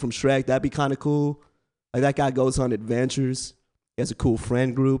Donkey from Shrek, that'd be kind of cool. Like that guy goes on adventures. He has a cool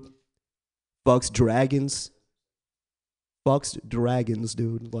friend group. Fucks dragons,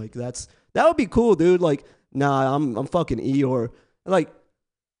 dude. Like that would be cool, dude. Like nah, I'm fucking Eeyore. Like.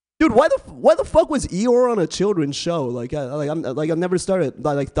 Dude, why the fuck was Eeyore on a children's show? Like I've never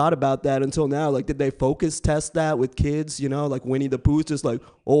thought about that until now. Like, did they focus test that with kids? You know, like Winnie the Pooh's just like,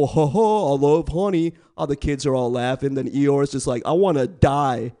 oh ho ho, I love honey. All the kids are all laughing. Then Eeyore's just like, I want to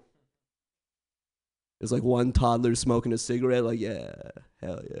die. There's like one toddler smoking a cigarette. Like, yeah,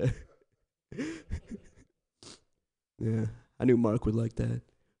 hell yeah, yeah. I knew Mark would like that,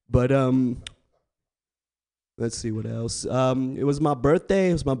 but let's see what else. It was my birthday.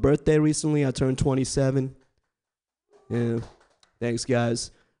 It was my birthday recently. I turned 27. Yeah. Thanks, guys.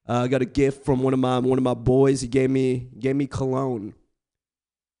 I got a gift from one of my boys. He gave me cologne.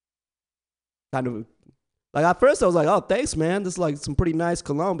 Kind of Like at first I was like, oh, thanks, man. This is like some pretty nice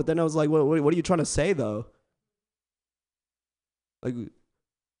cologne. But then I was like, what are you trying to say though? Like,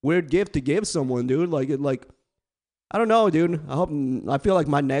 weird gift to give someone, dude. Like, I don't know, dude. I feel like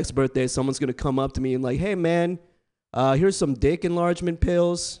my next birthday, someone's gonna come up to me and like, hey, man, here's some dick enlargement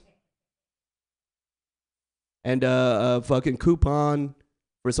pills and a fucking coupon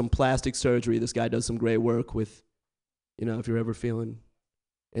for some plastic surgery. This guy does some great work with, if you're ever feeling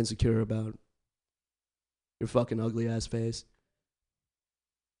insecure about your fucking ugly ass face.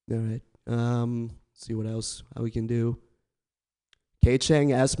 All right. See what else how we can do. K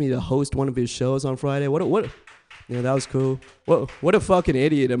Chang asked me to host one of his shows on Friday. What? Yeah, that was cool. What a fucking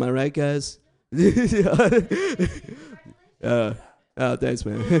idiot, am I right, guys? Thanks,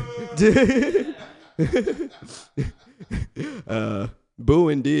 man. Boo,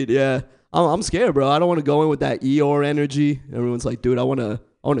 indeed. Yeah, I'm scared, bro. I don't want to go in with that Eeyore energy. Everyone's like, dude, I want to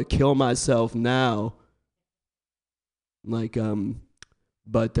kill myself now. Like,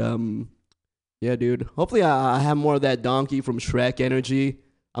 yeah, dude. Hopefully I have more of that donkey from Shrek energy.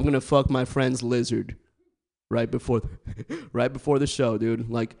 I'm gonna fuck my friend's lizard right before the show, dude.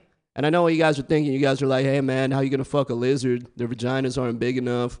 Like, and I know what you guys are thinking. You guys are like, hey, man, how you gonna fuck a lizard? Their vaginas aren't big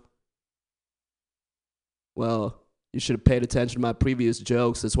enough. Well, you should have paid attention to my previous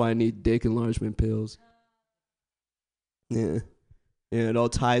jokes. That's why I need dick enlargement pills. Yeah, it all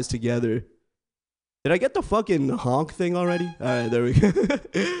ties together. Did I get the fucking honk thing already? All right, there we go.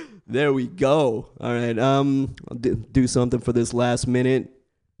 There we go. All right, I'll do something for this last minute.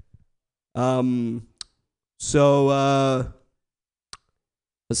 So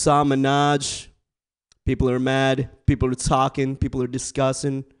Hassan Minaj, people are mad, people are talking, people are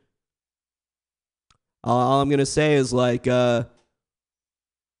discussing. All I'm gonna say is like,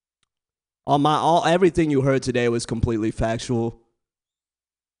 everything you heard today was completely factual.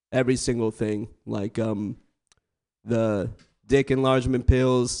 Every single thing, like the dick enlargement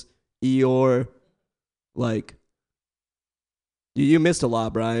pills, Eeyore, like you missed a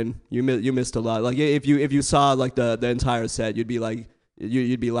lot, Brian. You missed a lot. Like if you saw like the entire set, you'd be like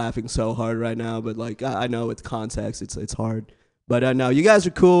you'd be laughing so hard right now. But like I know with context, it's hard. But no, you guys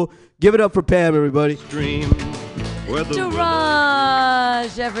are cool. Give it up for Pam, everybody. Dream where the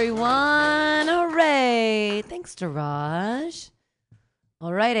Daraj, everyone! Hooray! Thanks, Daraj.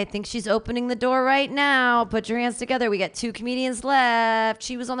 All right, I think she's opening the door right now. Put your hands together. We got 2 comedians left.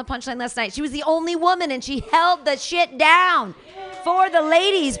 She was on the Punchline last night. She was the only woman, and she held the shit down. For the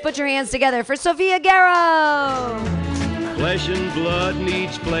ladies, put your hands together for Sofia Garrow. flesh and blood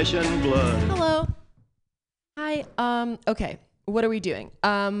needs flesh and blood. Hello. Hi. Okay, what are we doing?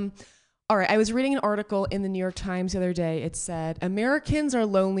 All right, I was reading an article in the New York Times the other day. It said, Americans are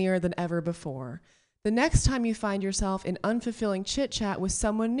lonelier than ever before. The next time you find yourself in unfulfilling chit-chat with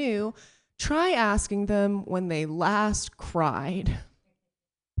someone new, try asking them when they last cried.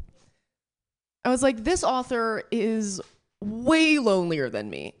 I was like, this author is way lonelier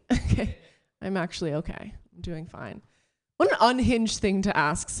than me. Okay, I'm actually okay. I'm doing fine. What an unhinged thing to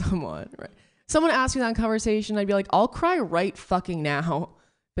ask someone, right? Someone asked me that in conversation, I'd be like, I'll cry right fucking now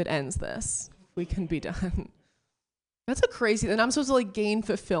if it ends this. We can be done. That's a crazy, and I'm supposed to like gain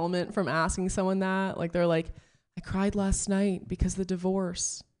fulfillment from asking someone that. Like they're like, I cried last night because of the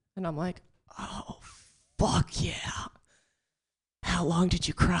divorce. And I'm like, oh, fuck yeah. How long did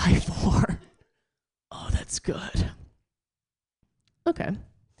you cry for? Oh, that's good. Okay.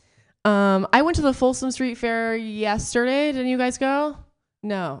 I went to the Folsom Street Fair yesterday. Didn't you guys go?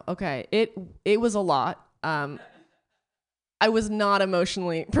 No. Okay. It was a lot. I was not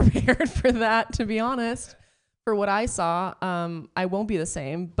emotionally prepared for that, to be honest. For what I saw, I won't be the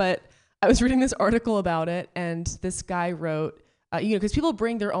same, but I was reading this article about it, and this guy wrote, because people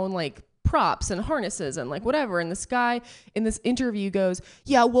bring their own like props and harnesses and like whatever, and this guy in this interview goes,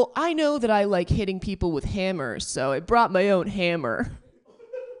 yeah, well, I know that I like hitting people with hammers, so I brought my own hammer.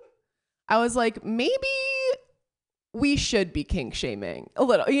 I was like, maybe we should be kink shaming a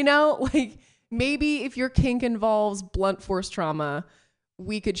little, like maybe if your kink involves blunt force trauma,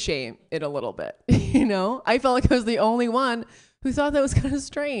 we could shame it a little bit, I felt like I was the only one who thought that was kind of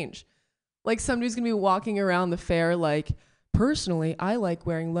strange. Like somebody's gonna be walking around the fair like, personally, I like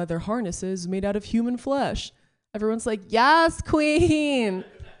wearing leather harnesses made out of human flesh. Everyone's like, yes, queen.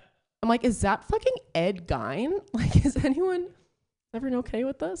 I'm like, is that fucking Ed Gein? Like, is anyone okay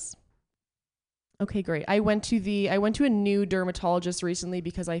with this? Okay, great. I went to a new dermatologist recently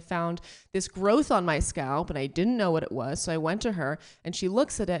because I found this growth on my scalp and I didn't know what it was. So I went to her and she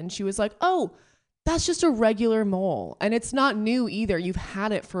looks at it and she was like, oh, that's just a regular mole. And it's not new either. You've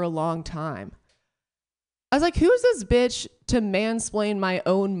had it for a long time. I was like, who's this bitch to mansplain my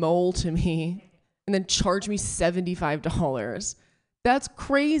own mole to me and then charge me $75. That's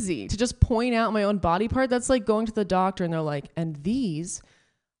crazy to just point out my own body part. That's like going to the doctor and they're like, and these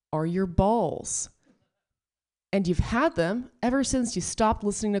are your balls. And you've had them ever since you stopped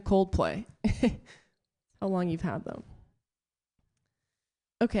listening to Coldplay. How long you've had them.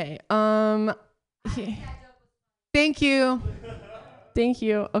 Okay. Thank you. Thank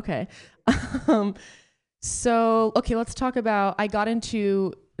you. Okay. Okay, let's talk about, I got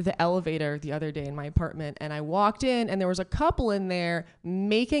into the elevator the other day in my apartment and I walked in and there was a couple in there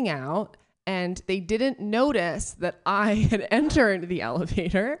making out and they didn't notice that I had entered the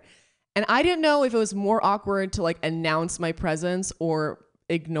elevator. And I didn't know if it was more awkward to like announce my presence or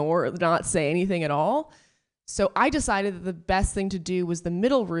ignore, or not say anything at all. So I decided that the best thing to do was the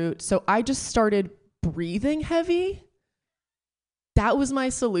middle route. So I just started breathing heavy. That was my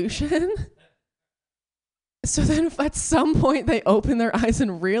solution. So then at some point they opened their eyes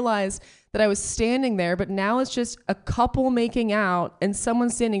and realized that I was standing there, but now it's just a couple making out and someone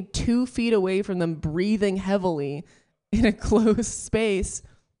standing 2 feet away from them breathing heavily in a closed space.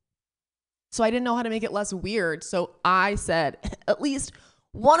 So I didn't know how to make it less weird. So I said, at least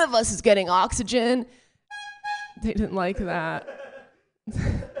one of us is getting oxygen. They didn't like that.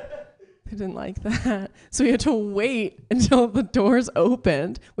 They didn't like that. So we had to wait until the doors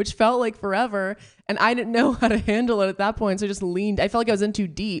opened, which felt like forever. And I didn't know how to handle it at that point. So I just leaned. I felt like I was in too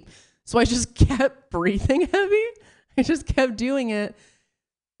deep. So I just kept breathing heavy. I just kept doing it,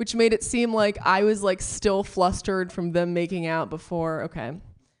 which made it seem like I was like still flustered from them making out before. Okay.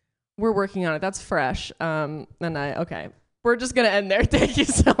 We're working on it. That's fresh. Okay. We're just going to end there. Thank you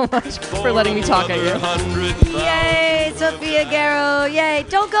so much for letting me talk at you. Yay, Sophia Garrow. Yay.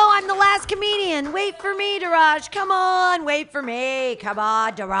 Don't go. I'm the last comedian. Wait for me, Daraj. Come on. Wait for me. Come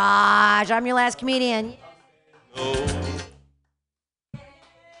on, Daraj. I'm your last comedian.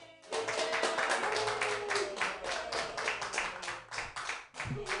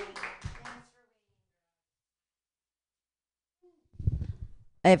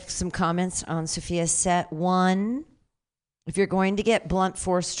 I have some comments on Sophia's set. 1, if you're going to get blunt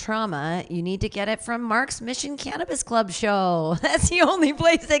force trauma, you need to get it from Mark's Mission Cannabis Club show. That's the only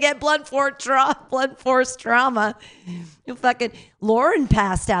place to get blunt force trauma. You fucking Lauren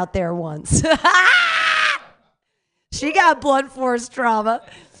passed out there once. She got blunt force trauma.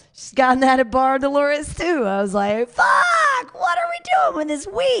 She's gotten that at Bar Dolores too. I was like, fuck, what are we doing with this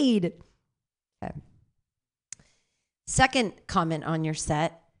weed? Okay. Second comment on your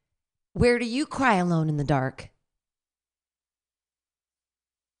set. Where do you cry alone in the dark?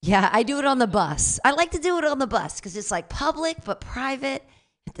 Yeah, I do it on the bus. I like to do it on the bus because it's like public but private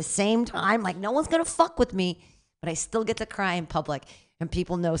at the same time. Like no one's going to fuck with me, but I still get to cry in public and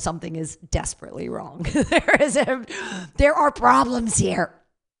people know something is desperately wrong. There are problems here.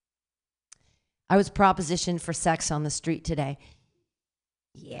 I was propositioned for sex on the street today.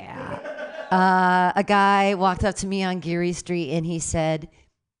 Yeah. A guy walked up to me on Geary Street and he said,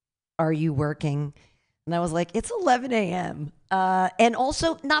 "Are you working?" And I was like, "It's 11 a.m. And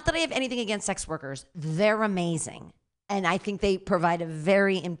also, not that I have anything against sex workers. They're amazing. And I think they provide a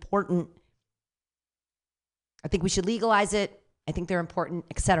very important, I think we should legalize it. I think they're important,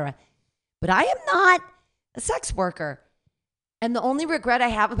 etc. But I am not a sex worker. And the only regret I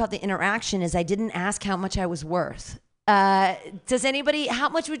have about the interaction is I didn't ask how much I was worth. Does anybody, how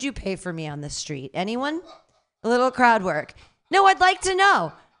much would you pay for me on the street? Anyone? A little crowd work. No, I'd like to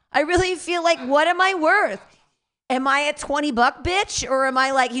know. I really feel like, what am I worth? Am I a $20 bitch? Or am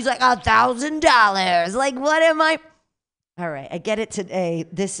I like, he's like $1,000. Like, what am I? All right, I get it today.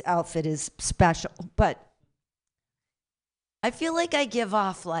 This outfit is special, but I feel like I give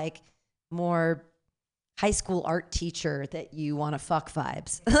off like more high school art teacher that you want to fuck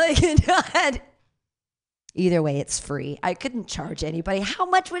vibes. Like, not. Either way, it's free. I couldn't charge anybody. How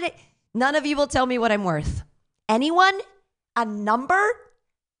much would it? None of you will tell me what I'm worth. Anyone? A number?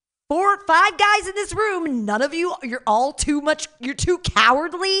 4 or 5 guys in this room. None of you. You're all too much. You're too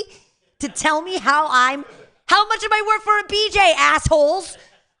cowardly to tell me how much am I worth for a BJ, assholes?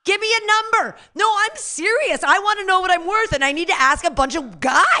 Give me a number. No, I'm serious. I want to know what I'm worth, and I need to ask a bunch of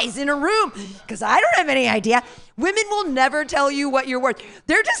guys in a room because I don't have any idea. Women will never tell you what you're worth.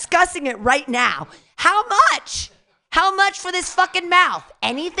 They're discussing it right now. How much? How much for this fucking mouth?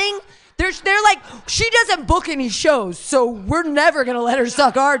 Anything? They're like, she doesn't book any shows, so we're never going to let her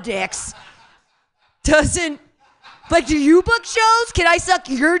suck our dicks. Do you book shows? Can I suck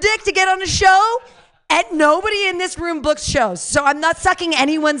your dick to get on a show? And nobody in this room books shows, so I'm not sucking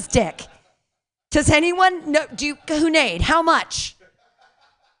anyone's dick. Does anyone know? Hunaid, how much?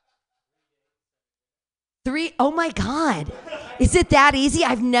 Oh my God. Is it that easy?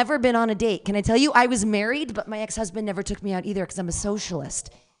 I've never been on a date. Can I tell you? I was married, but my ex-husband never took me out either because I'm a socialist.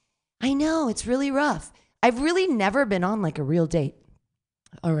 I know, it's really rough. I've really never been on like a real date.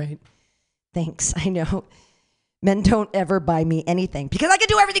 All right. Thanks. I know. Men don't ever buy me anything because I can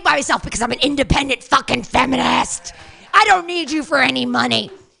do everything by myself because I'm an independent fucking feminist. I don't need you for any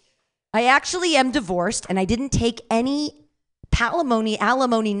money. I actually am divorced and I didn't take any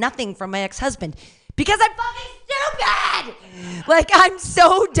alimony, nothing from my ex-husband because I'm fucking stupid. Like, I'm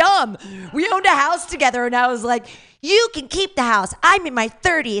so dumb. We owned a house together and I was like, you can keep the house. I'm in my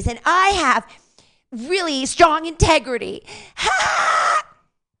 30s and I have really strong integrity. Ha!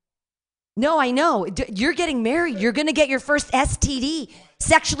 No, I know. You're getting married. You're going to get your first STD,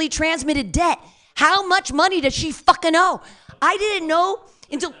 sexually transmitted debt. How much money does she fucking owe? I didn't know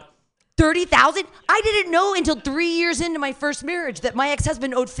until $30,000. I didn't know until 3 years into my first marriage that my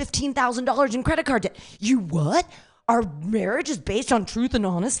ex-husband owed $15,000 in credit card debt. You what? Our marriage is based on truth and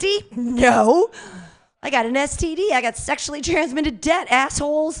honesty? No. I got an STD. I got sexually transmitted debt,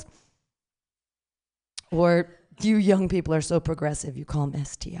 assholes. Or you young people are so progressive, you call them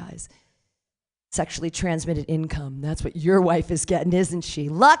STIs. Sexually transmitted income. That's what your wife is getting, isn't she?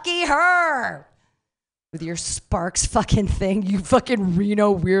 Lucky her! With your Sparks fucking thing, you fucking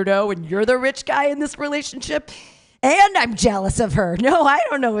Reno weirdo, and you're the rich guy in this relationship. And I'm jealous of her. No, I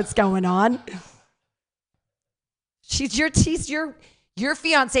don't know what's going on. Your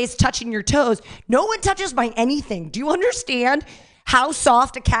fiance's touching your toes. No one touches my anything. Do you understand how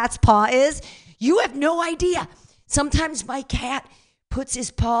soft a cat's paw is? You have no idea. Sometimes my cat puts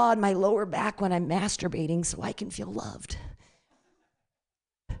his paw on my lower back when I'm masturbating so I can feel loved.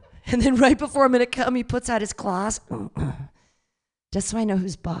 And then right before I'm going to come, he puts out his claws. Just so I know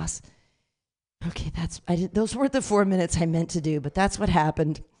who's boss. Okay, those weren't the 4 minutes I meant to do, but that's what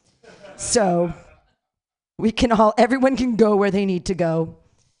happened. So everyone can go where they need to go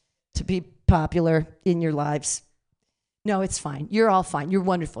to be popular in your lives. No, it's fine. You're all fine. You're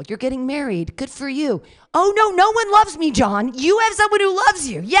wonderful. You're getting married. Good for you. Oh, no one loves me, John. You have someone who loves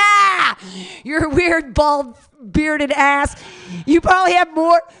you. Yeah. You're a weird, bald, bearded ass. You probably have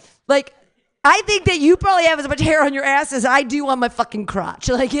more. Like, I think that you probably have as much hair on your ass as I do on my fucking crotch.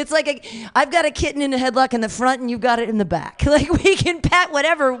 Like, it's like I've got a kitten in a headlock in the front and you've got it in the back. Like, we can pet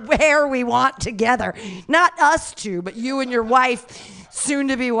whatever hair we want together. Not us two, but you and your wife,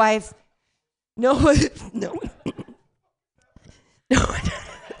 soon-to-be wife. No.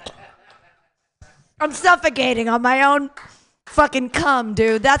 I'm suffocating on my own fucking cum,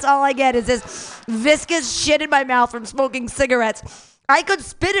 dude. That's all I get is this viscous shit in my mouth from smoking cigarettes. I could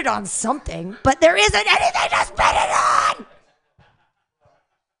spit it on something, but there isn't anything to spit it on.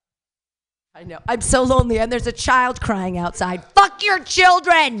 I know. I'm so lonely, and there's a child crying outside. Fuck your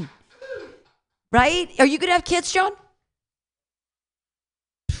children! Right? Are you going to have kids, John?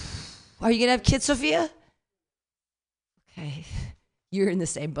 Are you going to have kids, Sophia? Okay. You're in the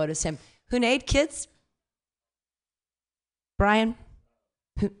same boat as him. Hunaid, kids? Brian?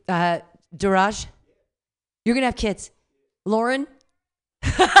 Duraj? You're going to have kids. Lauren?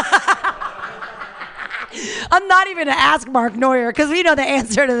 I'm not even going to ask Mark Neuer because we know the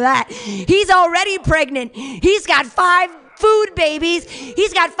answer to that. He's already pregnant. He's got 5 food babies.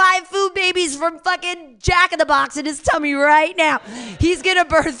 He's got 5 food babies from fucking Jack in the Box in his tummy right now. He's going to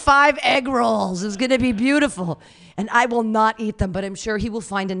birth 5 egg rolls. It's going to be beautiful. And I will not eat them, but I'm sure he will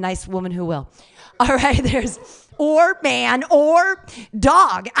find a nice woman who will. All right, or man, or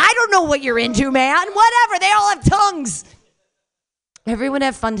dog. I don't know what you're into, man. Whatever, they all have tongues. Everyone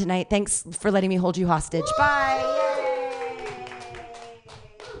have fun tonight. Thanks for letting me hold you hostage. Bye. Yay.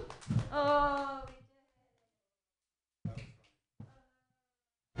 Oh.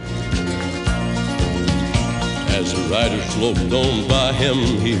 As the rider sloped on by him,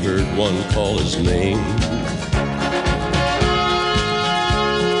 he heard one call his name.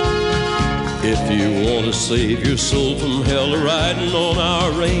 If you want to save your soul from hell riding on our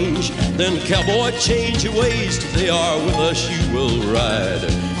range, then cowboy, change your ways. They are with us, you will ride,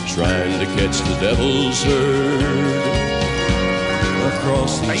 trying to catch the devil's herd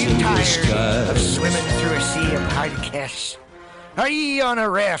across these endless skies. Are you tired of swimming through a sea of podcasts? Are ye on a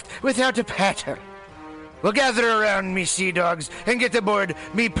raft without a paddle? Well, gather around me, sea dogs, and get aboard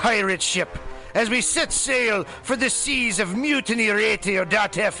me pirate ship as we set sail for the seas of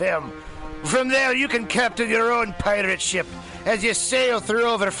MutinyRadio.fm. From there, you can captain your own pirate ship as you sail through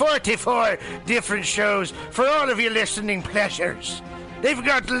over 44 different shows for all of your listening pleasures. They've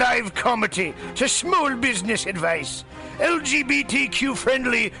got live comedy to small business advice, LGBTQ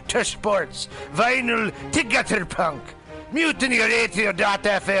friendly to sports, vinyl to gutter punk,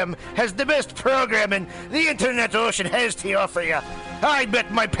 MutinyRadio.fm has the best programming the internet ocean has to offer you. I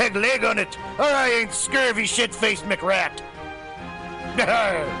bet my peg leg on it, or I ain't scurvy shit-faced McRat.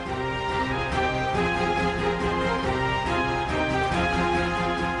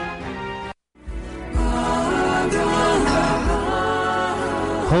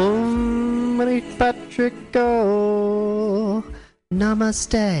 Home, Patrick, go.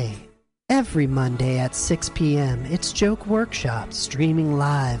 Namaste. Every Monday at 6 p.m., it's Joke Workshop, streaming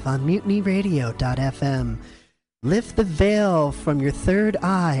live on MutinyRadio.fm. Lift the veil from your third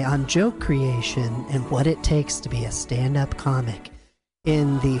eye on joke creation and what it takes to be a stand-up comic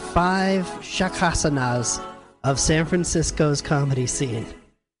in the 5 shakasanas of San Francisco's comedy scene.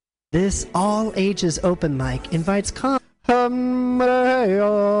 This all-ages open mic invites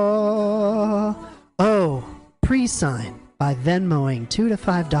pre-sign by Venmoing $2 to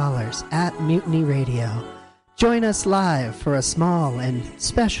 $5 at Mutiny Radio. Join us live for a small and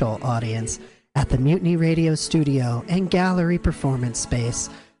special audience at the Mutiny Radio Studio and Gallery Performance Space,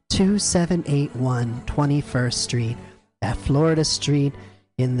 2781 21st Street at Florida Street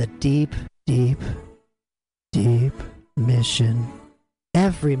in the deep, deep, deep Mission.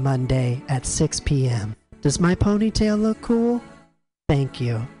 Every Monday at 6 p.m. Does my ponytail look cool? Thank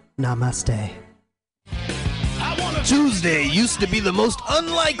you. Namaste. Tuesday used to be the most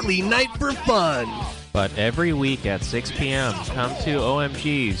unlikely night for fun. But every week at 6 p.m., come to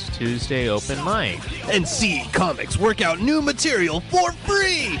OMG's Tuesday Open Mic. And see comics work out new material for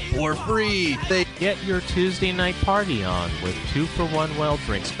free! For free! Get your Tuesday night party on with 2-for-1 well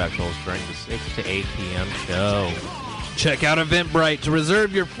drink specials during the 6 to 8 p.m. show. Check out Eventbrite to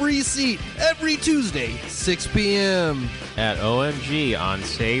reserve your free seat every Tuesday, 6 p.m. At OMG on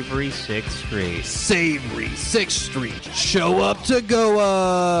Savory 6th Street. Savory 6th Street. Show up to go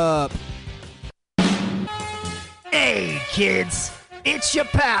up! Hey, kids, it's your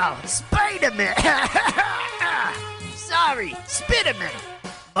pal, Spider-Man. Sorry, Spiderman.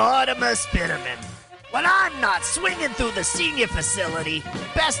 Mortimer Spiderman. When I'm not swinging through the senior facility,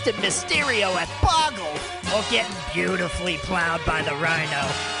 besting Mysterio at Boggle, or getting beautifully plowed by the Rhino,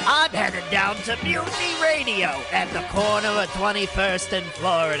 I'm headed down to Mutiny Radio at the corner of 21st and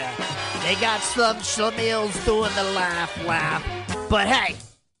Florida. They got some schlemiels doing the laugh. But hey,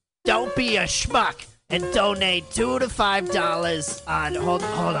 don't be a schmuck and donate $2 to $5 on, hold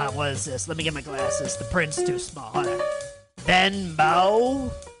on, what is this? Let me get my glasses. The print's too small. Hold on.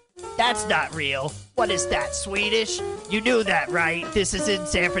 Venmo? That's not real. What is that, Swedish? You knew that, right? This is in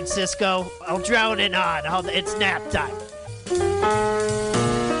San Francisco. I'll drone it on. It's nap time.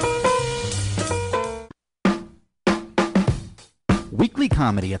 Weekly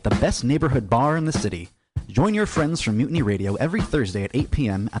comedy at the best neighborhood bar in the city. Join your friends from Mutiny Radio every Thursday at 8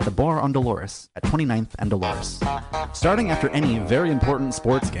 p.m. at the bar on Dolores at 29th and Dolores. Starting after any very important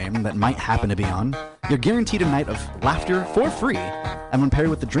sports game that might happen to be on, you're guaranteed a night of laughter for free. And when paired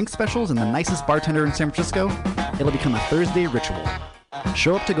with the drink specials and the nicest bartender in San Francisco, it'll become a Thursday ritual.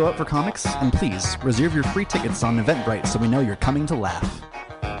 Show up to go out for comics, and please reserve your free tickets on Eventbrite so we know you're coming to laugh.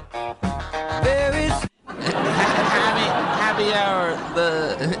 Happy hour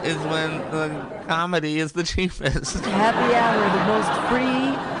is when the comedy is the cheapest. Happy hour, the most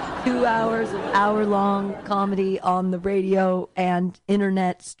free 2 hours of hour-long comedy on the radio and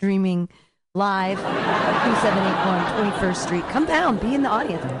internet streaming live. 2781 21st Street. Come down, be in the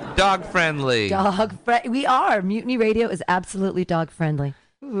audience. Dog friendly. We are. Mutiny Radio is absolutely dog friendly.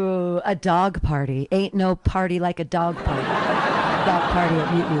 Ooh, a dog party. Ain't no party like a dog party. Dog party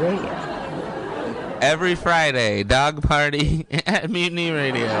at Mutiny Radio. Every Friday, dog party at Mutiny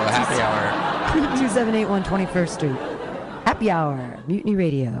Radio. Happy hour. 2781 21st Street. Happy hour.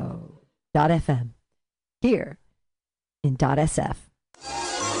 MutinyRadio.fm. Here in .sf.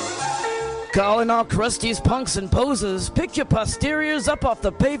 Calling all crusties, punks, and posers. Pick your posteriors up off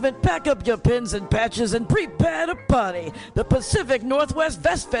the pavement, pack up your pins and patches, and prepare to party. The Pacific Northwest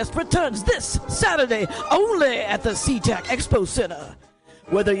Vest Fest returns this Saturday only at the SeaTac Expo Center.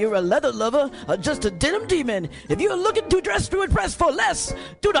 Whether you're a leather lover or just a denim demon, if you're looking to dress to impress for less,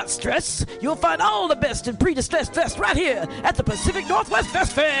 do not stress. You'll find all the best in pre-distressed vests right here at the Pacific Northwest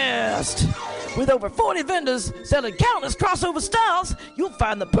Vest Fest. With over 40 vendors selling countless crossover styles, you'll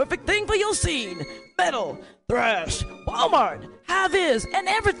find the perfect thing for your scene. Metal, thrash, Walmart, high-vis, and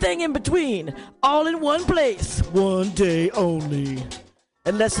everything in between. All in one place. One day only.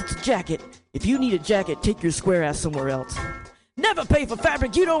 Unless it's a jacket. If you need a jacket, take your square ass somewhere else. Never pay for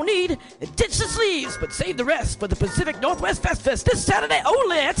fabric you don't need and ditch the sleeves, but save the rest for the Pacific Northwest Vest Fest this Saturday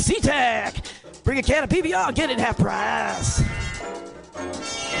only at SeaTac. Bring a can of PBR, get it half price.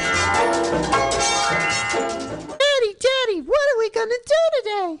 Daddy Daddy, what are we going to do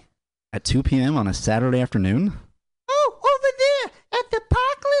today? At 2 p.m. on a Saturday afternoon? Oh, over there at the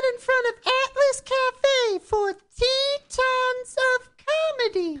parklet in front of Atlas Cafe for Titans of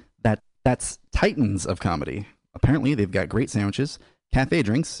Comedy. That's Titans of Comedy. Apparently, they've got great sandwiches, cafe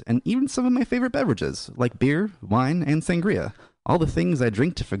drinks, and even some of my favorite beverages, like beer, wine, and sangria. All the things I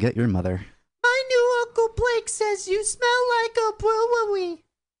drink to forget your mother. My new Uncle Blake says you smell like a brewery.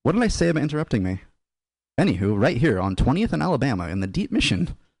 What did I say about interrupting me? Anywho, right here on 20th and Alabama in the Deep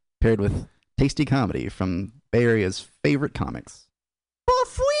Mission, paired with tasty comedy from Bay Area's favorite comics. For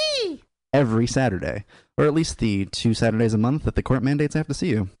free! Every Saturday, or at least the 2 Saturdays a month that the court mandates I have to see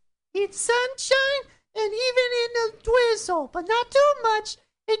you. It's sunshine and even in a drizzle, but not too much.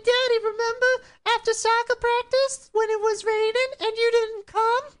 Hey, Daddy, remember after soccer practice when it was raining and you didn't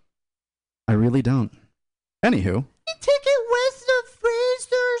come? I really don't. Anywho. Ticket west of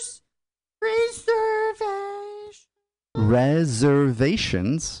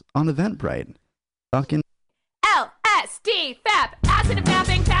Reservations on Eventbrite. Fucking LSD, FAP, acid and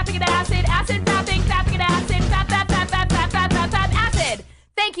fapping, fapping and acid, acid, fapping, fapping and acid, fap, fap, fap, fap, fap, fap, fap, fap, acid.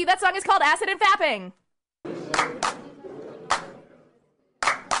 Thank you, that song is called Acid and Fapping.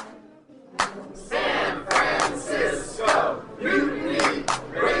 San Francisco, Mutiny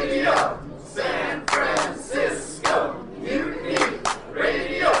Radio. San Francisco, Mutiny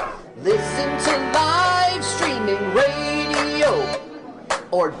Radio. Listen to live streaming radio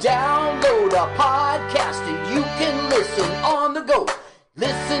or download a podcast and you can listen on the go.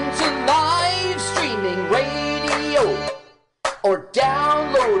 Listen to live streaming radio or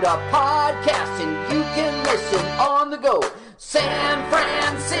download a podcast and you can listen on the go. San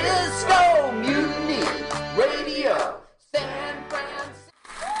Francisco Mutiny Radio. San Francisco.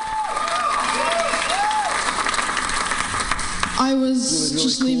 I was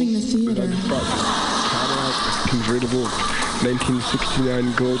just leaving the theater. Convertible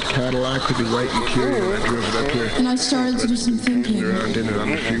 1969 gold Cadillac with the white interior. I drove it up here. And I started to do some thinking. Around in it on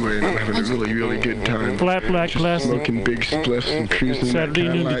the freeway, and I'm having a really, really good time. Flat black just glass. smoking big spliffs and cruising Saturday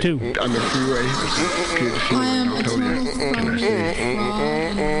that noon to Cadillac 2. on the freeway. It's good feeling, I am I'll a tell total you. Can I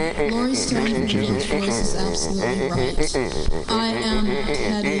say? fraud. Lori Stone's voice is absolutely right. I am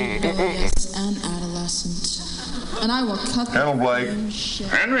petty, rebellious, and adolescent. And I will cut the Hello, Blake. shit.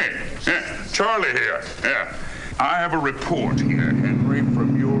 Henry, yeah, Charlie here. Yeah, I have a report here, Henry,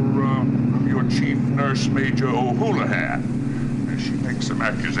 from your chief nurse, Major O'Houlihan. She makes some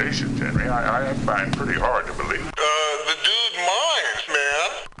accusations, Henry. I find pretty hard to believe. The dude minds, man.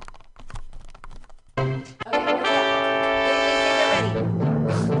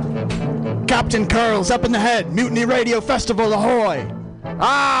 Captain Curls up in the head. Mutiny Radio Festival, ahoy!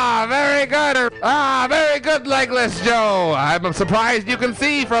 Ah, very good. Ah, very good, Legless Joe. I'm surprised you can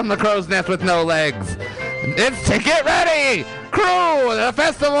see from the crow's nest with no legs. It's to get ready. Crew, the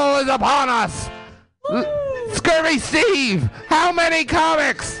festival is upon us. Scurvy Steve, how many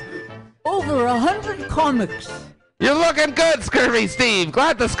comics? Over 100 comics. You're looking good, Scurvy Steve.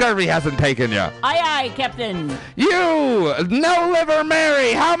 Glad the scurvy hasn't taken you. Aye, aye, Captain. You, No Liver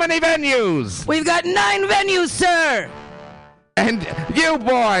Mary, how many venues? We've got 9 venues, sir. And you,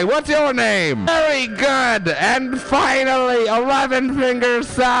 boy, what's your name? Very good. And finally, 11 Fingers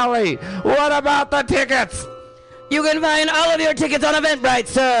Sally. What about the tickets? You can find all of your tickets on Eventbrite,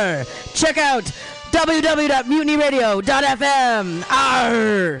 sir. Check out www.mutinyradio.fm.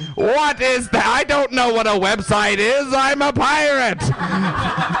 Arr. What is that? I don't know what a website is. I'm a pirate.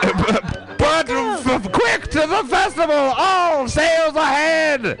 But quick to the festival. All sails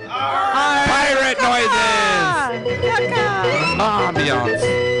ahead. Pirate noises. Ambiance.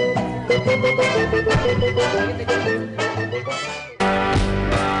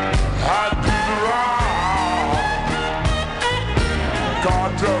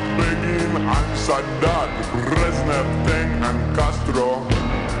 Carter, Begin, and Saddam, Brezhnev, Teng, and Castro.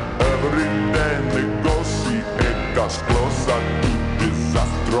 Every day negotiate us closer to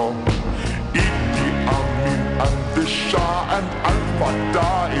disaster. Idi Amin and the Shah and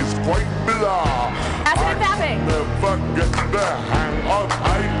Al-Fatah is quite blah. Acid and fapping. Never get the hang of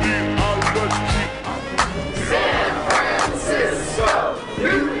ideology. San Francisco,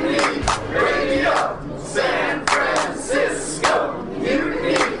 Mutiny Radio. San Francisco,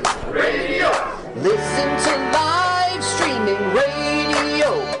 Mutiny Radio. Listen to live streaming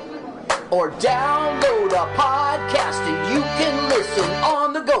radio or download a podcast and you can listen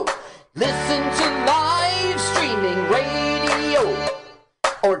on the go. Listen to live streaming radio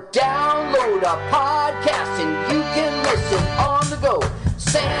or download a podcast and you can listen on the go.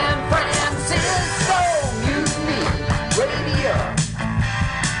 San Francisco Mutiny Radio.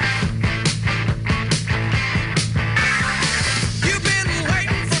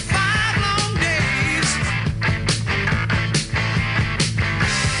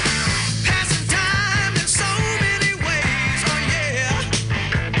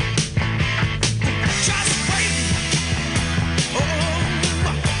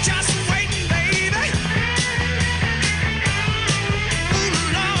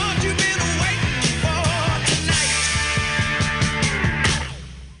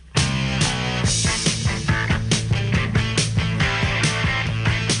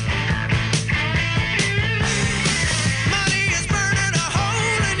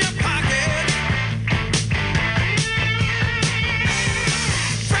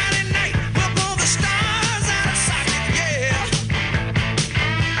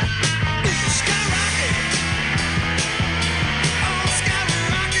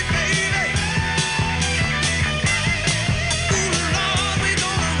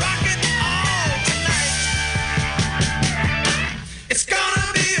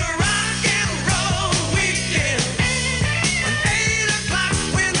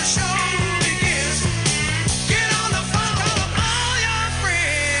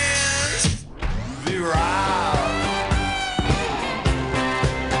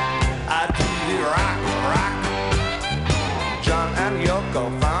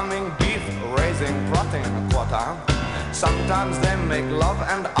 grazing, plotting a quarter. Sometimes they make love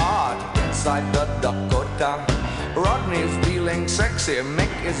and art inside the Dakota. Rodney's feeling sexy,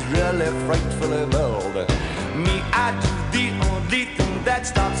 Mick is really frightfully bold. Me, I do the only thing that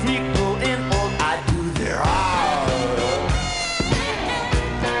stops me going old. I do the rock.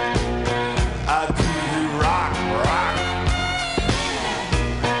 I do the rock, rock.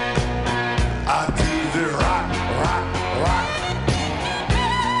 I do the rock, rock, rock.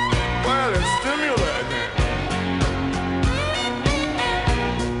 Well, it's stimulating.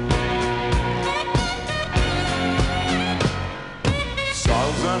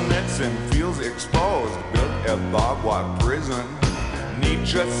 Solzhenitsyn and fields exposed, built a barbed wire prison.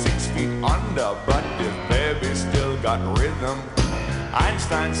 Nietzsche 6 feet under, but his baby still got rhythm.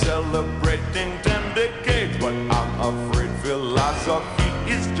 Einstein celebrating 10 decades, but I'm afraid philosophy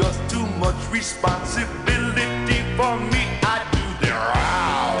is just too much responsibility for me. I do the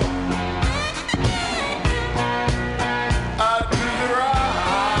row. I do the row.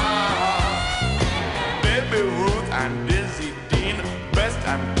 Baby Ruth and Dizzy Dean, Best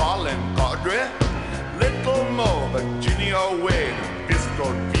and Paul and Audrey, Little Mo, Virginia Wade, Disco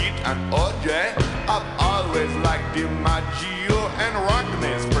Pete and OJ. I've always liked DiMaggio and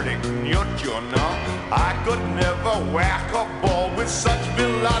Rodney's pretty cute, you know. I could never whack a ball with such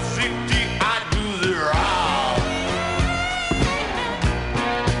velocity. I do the row.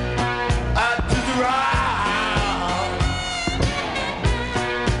 I do the row.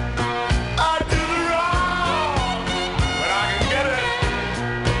 I do the row. But I can get it.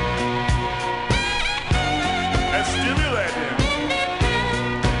 It's stimulating.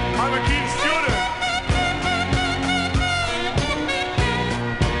 I'm a keen student.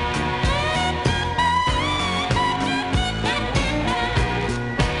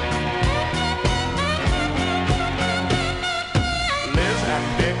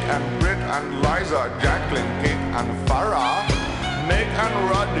 And Britt and Liza, Jacqueline, Kate and Farrah, Meg and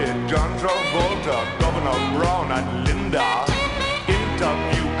Roddy, John Travolta, Governor Brown and Linda,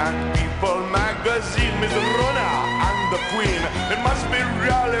 Interview and People magazine, Miss Rona and the Queen. It must be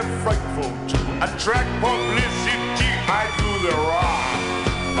really frightful to attract publicity. I do the rock,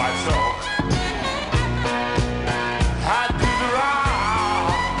 my soul. I do the rock.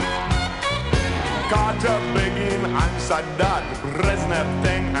 Carter, Begin and Sadat, Brezhnev,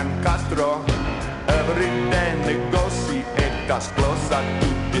 Teng and Castro. Every day negotiate us closer to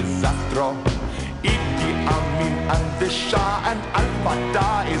disaster. Idi Amin and the Shah and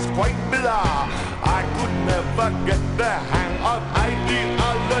Al-Fatah is quite bizarre. I could never get the hang of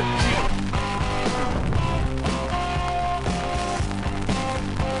ideology.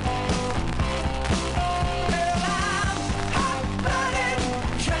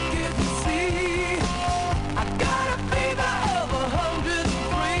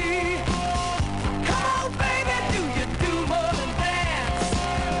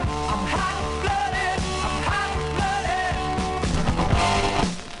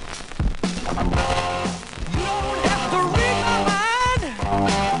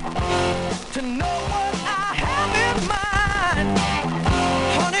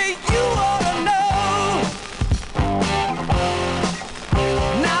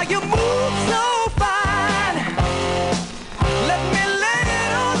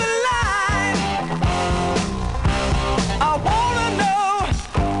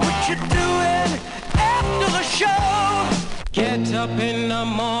 Get up in the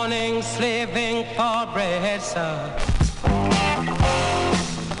morning, slaving for bread, sir.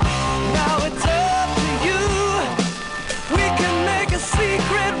 Now it's up to you. We can make a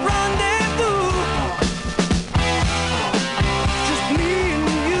secret rendezvous. Just me and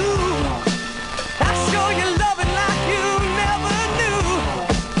you. I'll show you loving like you never knew.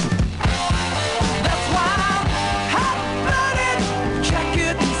 That's why I'm hot-blooded. Check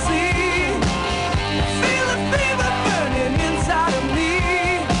it and see. Feel the fever burning inside of me.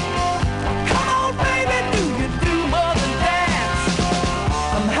 Come on, baby, do you do more?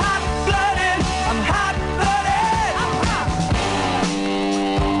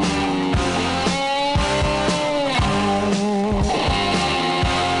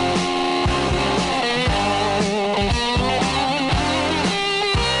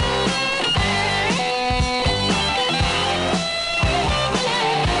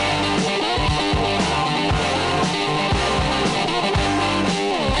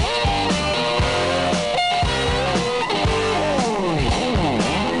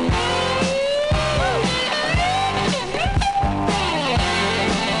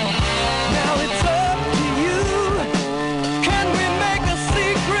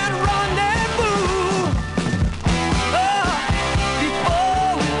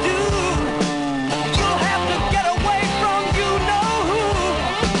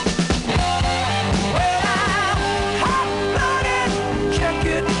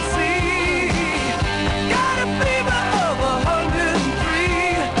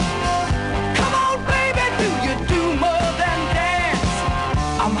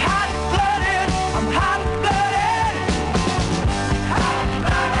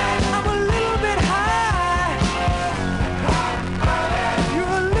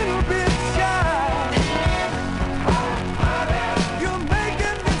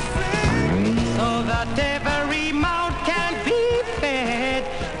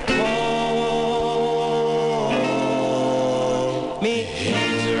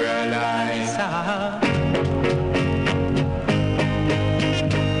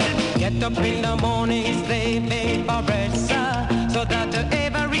 Get up in the morning, slaving for bread, sir, so that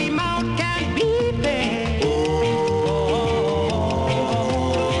every mouth can be fed. Oh,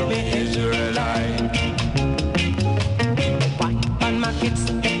 the Israelite. Wife and my kids,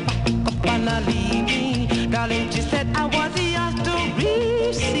 they pack up and leave me. Darling, she said I was yours to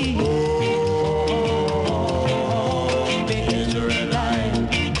receive. Oh, the Israelite.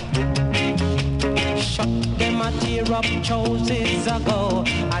 Shut them a tear up choices ago.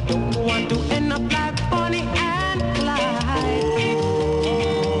 I don't want to end up like Bonnie and Clyde.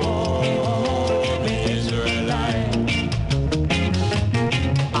 Oh, the Israelite.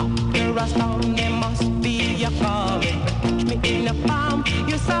 After a storm, there must be a calm. If you catch me in the palm,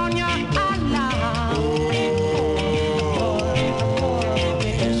 you sound your alarm. Oh, the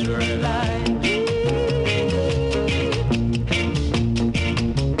Israelite.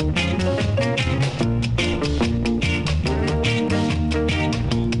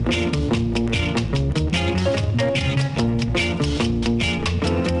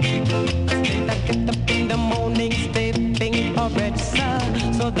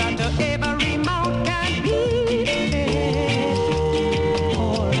 So that every mouth can be fed.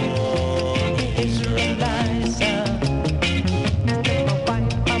 For the Israelites, step up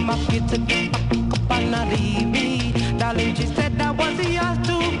and my kids and back up and leave me. Darling, she said that was yours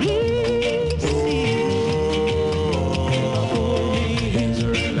to receive. For the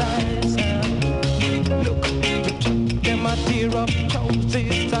Israelites, look, them a tear up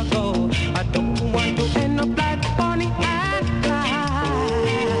choices ago. I don't want to end up like Bonnie and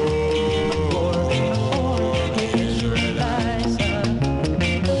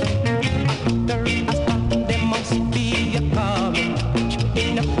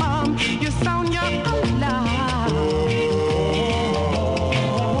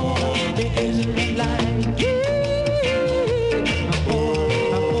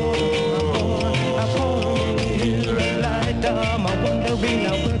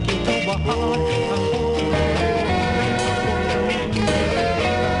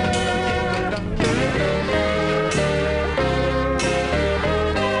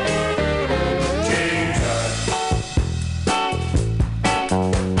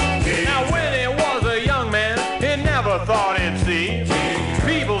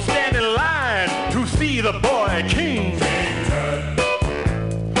the boy king.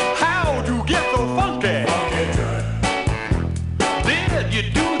 How'd you get so funky? Did you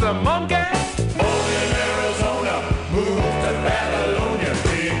do the monkey? Born in Arizona, moved to Babylonia.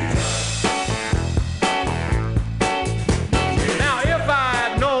 Now if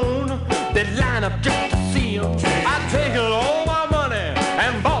I'd known they'd line up just to see him, I'd taken all my money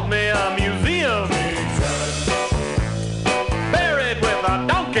and bought me a museum. Buried with a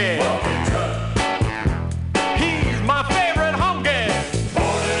donkey.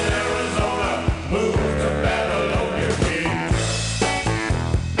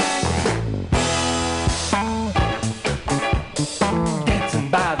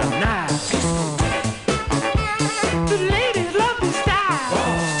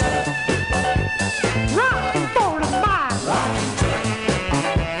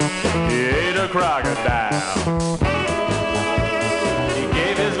 Crocodile. He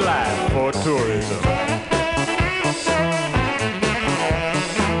gave his life for tourism.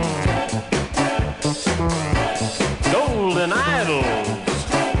 Golden idols.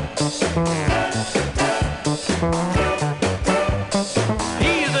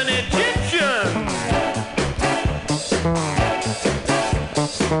 He's an Egyptian.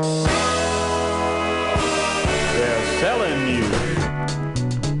 They're selling you.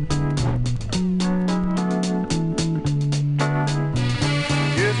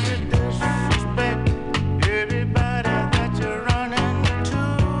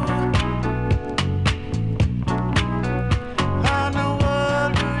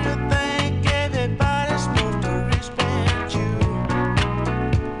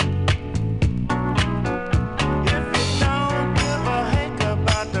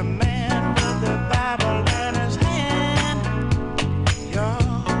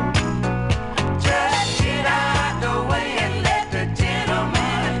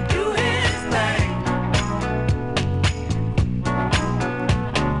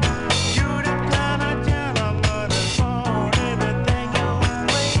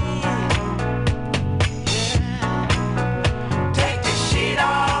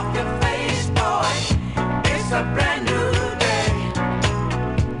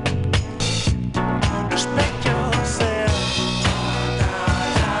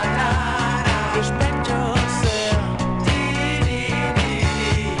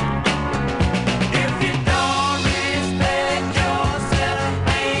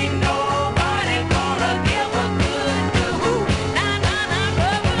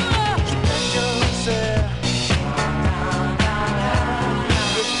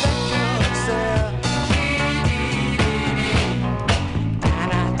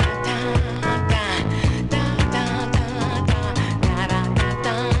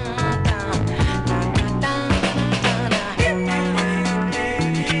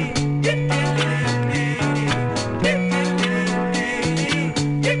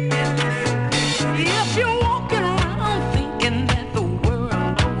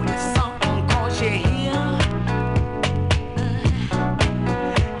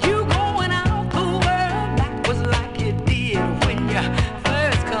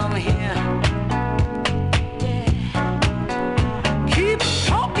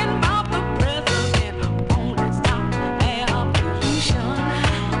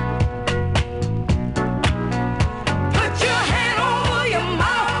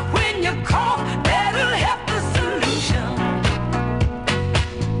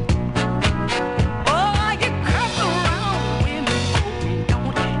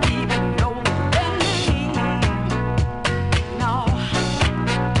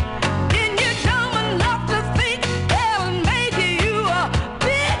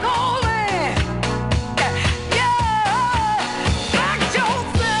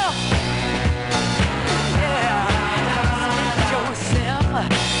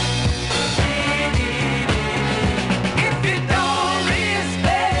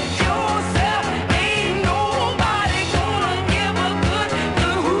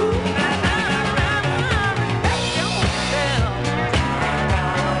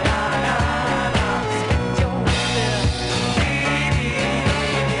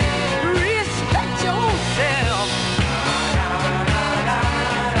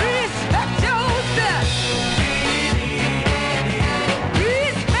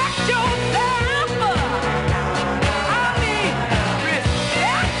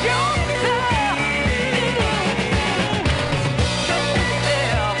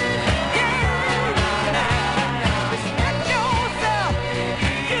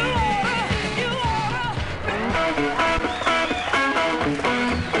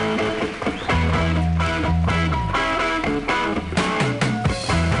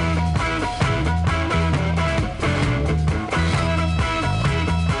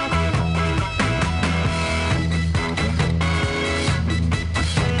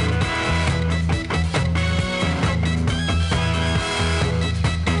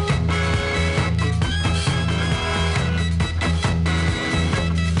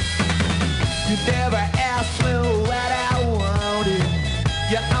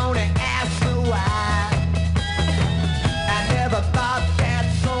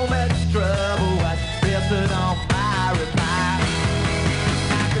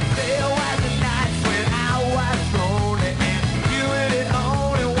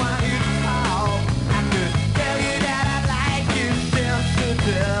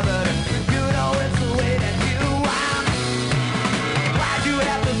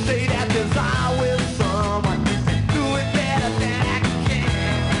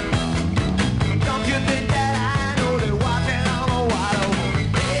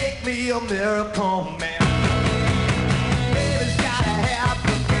 a miracle man. Baby's gotta have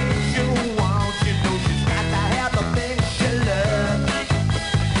the things you want. You know she's got to have the things she loves.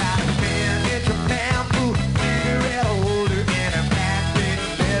 Got a 10-inch of bamboo, cigarette holder, and a plastic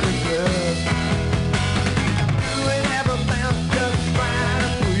leather glove. Doing everything just trying to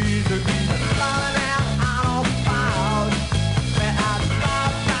please her. Falling out on the clouds. Where I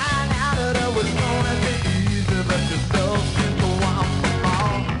thought finding out that it was gonna be easy, but you're so simple once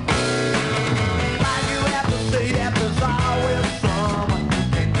more. Why you have to say that there's always someone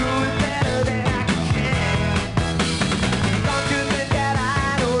can do it better than I can? Don't you think that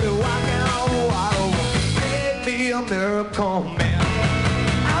I know that walking on water will make me a miracle man?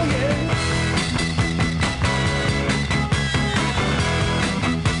 Oh yeah.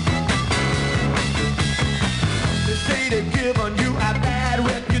 They say they've given you a bad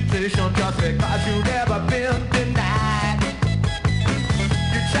reputation just because you've never been denied.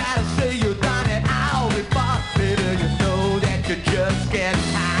 You try to say you've done it all before, baby, you know that you just get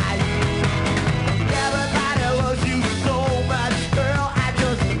tired. Everybody loves you so much, girl, I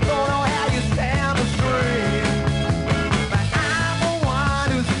just don't know how you stand the strain. But I'm the one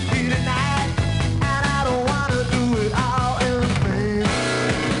who's here tonight, and I don't wanna do it all in vain.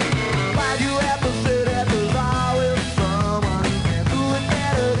 Why do you have to say that there's always someone who can do it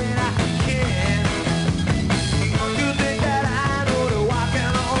better than I can? Don't you think that I know that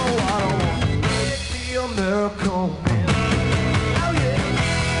walking on water won't make me a miracle man? Oh yeah.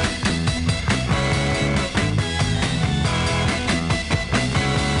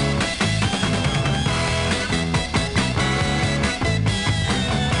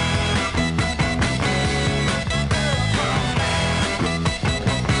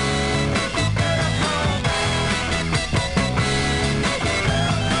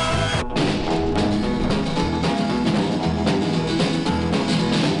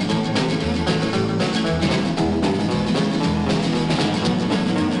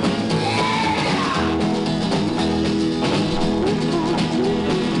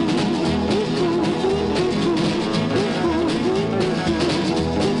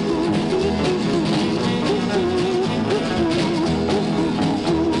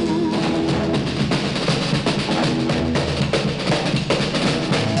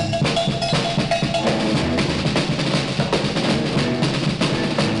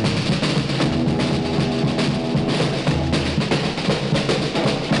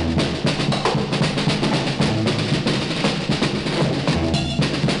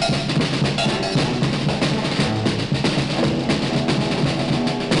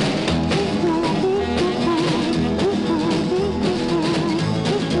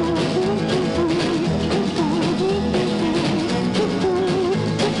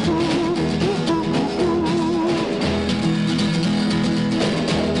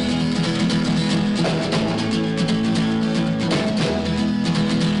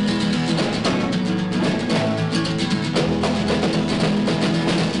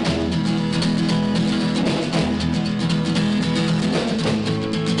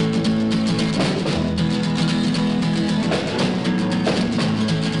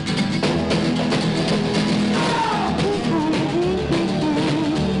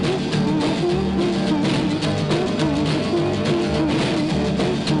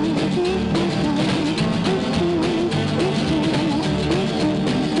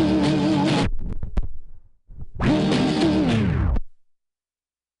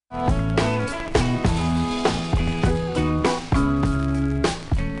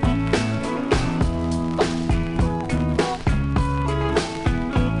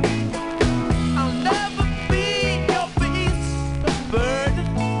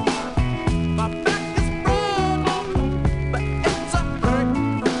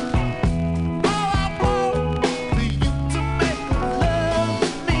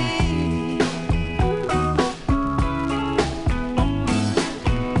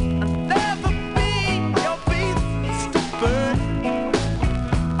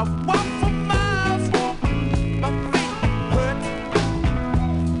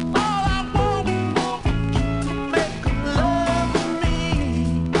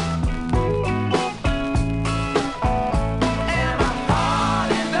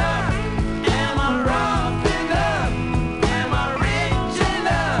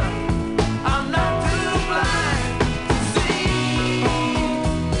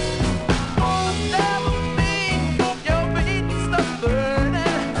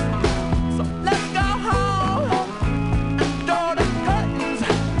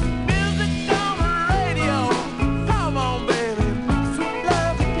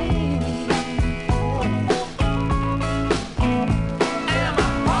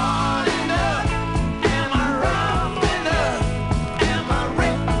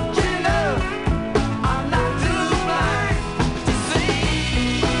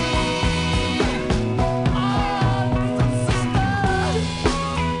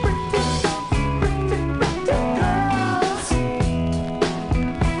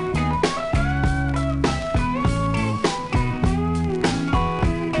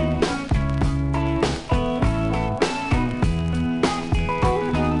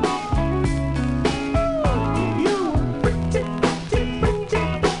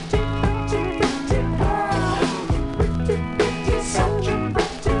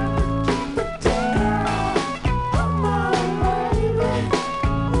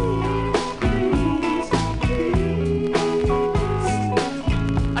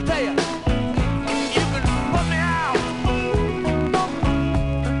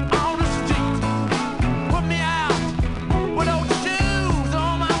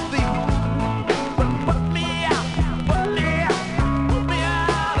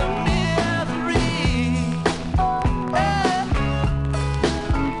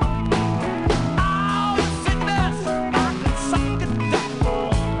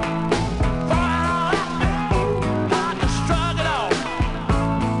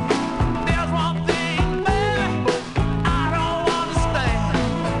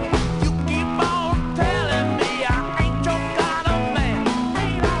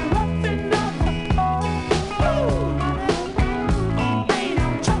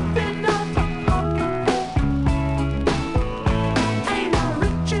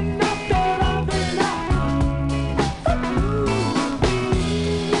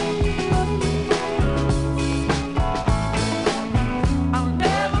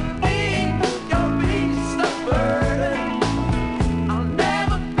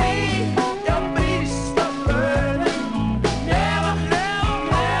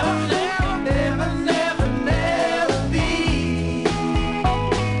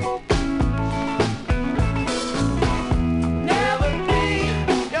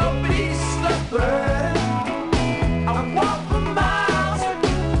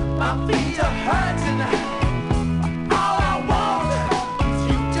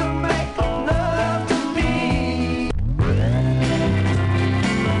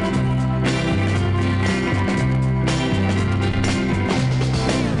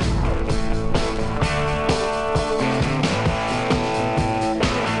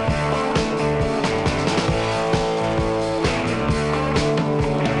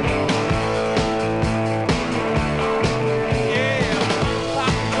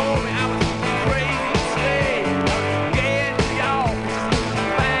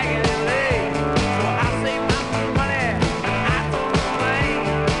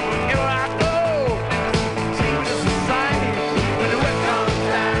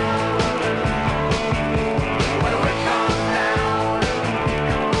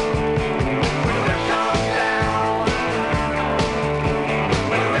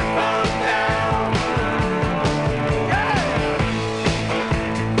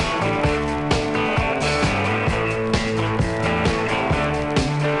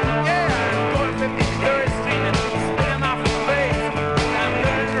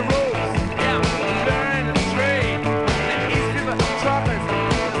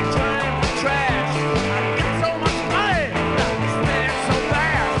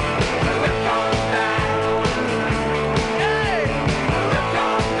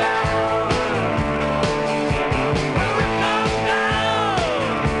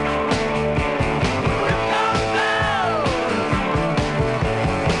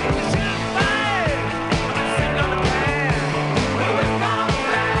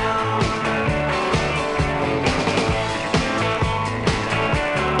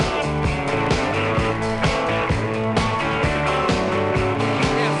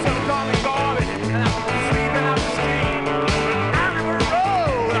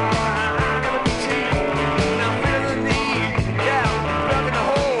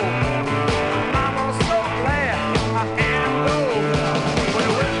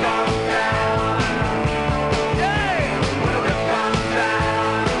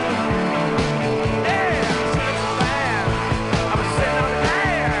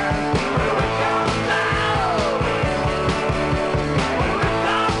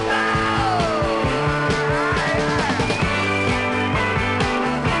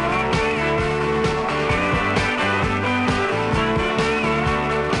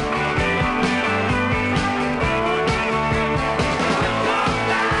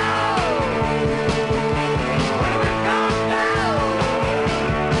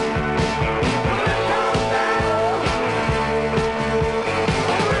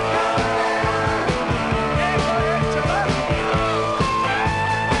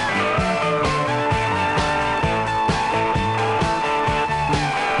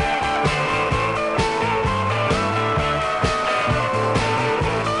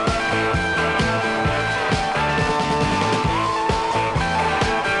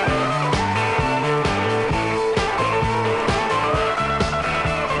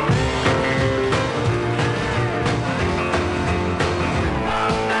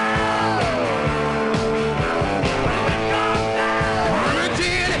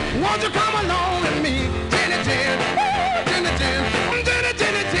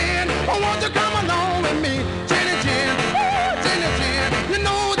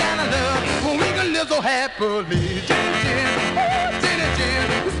 so happily. Jenny Jen, oh, Jenny Jen.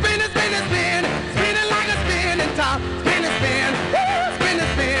 Spin it, spin it, spin. Spin it like a spinning top. Spin it, spin. Oh, spin it,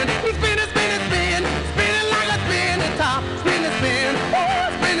 spin. Spin it, spin it, spin. Spin it like a spinning top. Spin it, spin. Oh,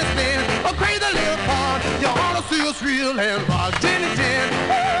 spin it, spin. Oh, crazy little part. You ought to see us reel and rock. Jenny Jen,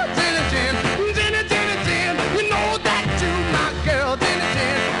 oh, Jenny Jen. Jenny, Jenny Jen. You know that you my girl. Jenny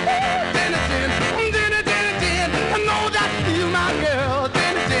Jen, oh, Jenny Jen. Jenny, Jenny Jen. I know that you my girl.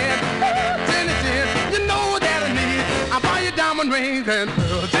 Jenny Jen, oh, Jenny Jen. You know that I need. I buy you diamond rings and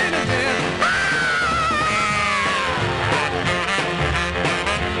pearls. Jenny Jen.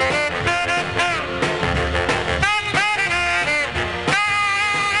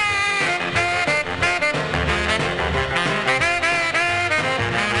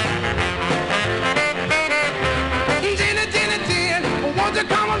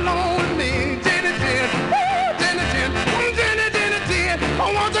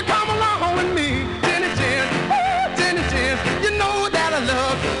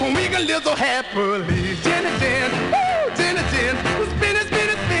 Live so happily, Jenny Jen, oh, Jenny Jen, spin it, spin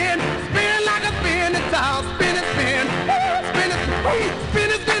it, spin, spin it like a spinning top, spin it, spin, oh, spin it, spin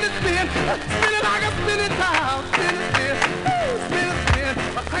it, spin it, spin, spin it like a spinning top, spin it, spin, oh, spin it, spin,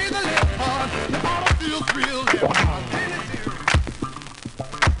 a crazy little part, the auto feels real, Jenny Jen.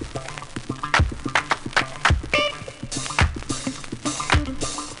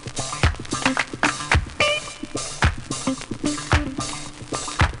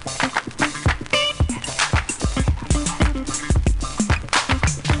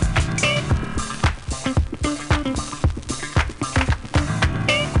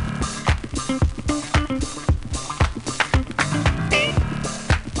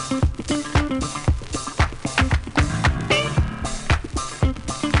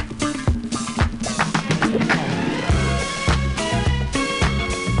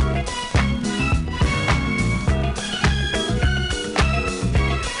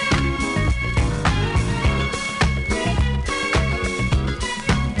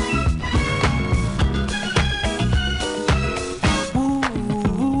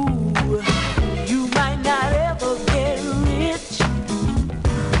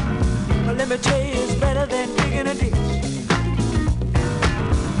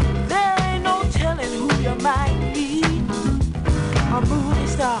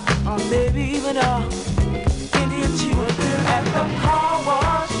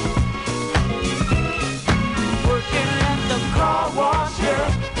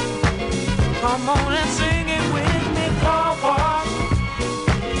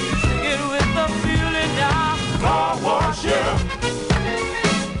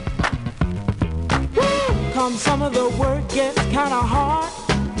 Some of the work gets kind of hard,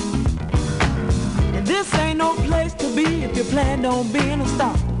 and this ain't no place to be if you plan on being a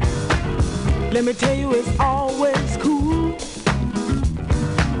star. Let me tell you, it's always cool,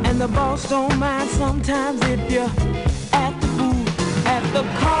 and the boss don't mind sometimes if you're at the booth, at the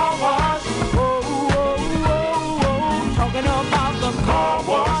car wash. Oh, oh, oh, oh, talking about the car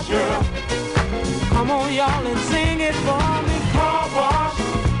wash, yeah. Come on, y'all, and sing it for me, car wash.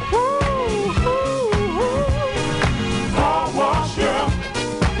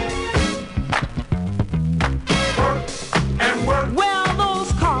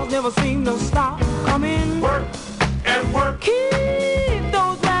 Never seem to stop coming. Work and work. Keep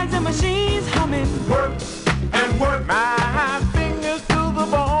those bags and machines humming. Work and work. My fingers to the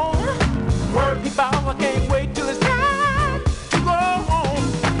bone. Work. People, I can't wait till it's time to go home.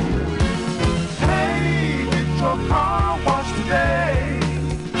 Hey, get your car washed today.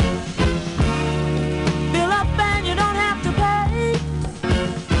 Fill up and you don't have to pay.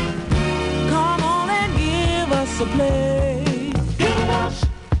 Come on and give us a play. Get a wash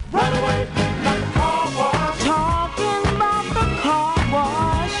right away.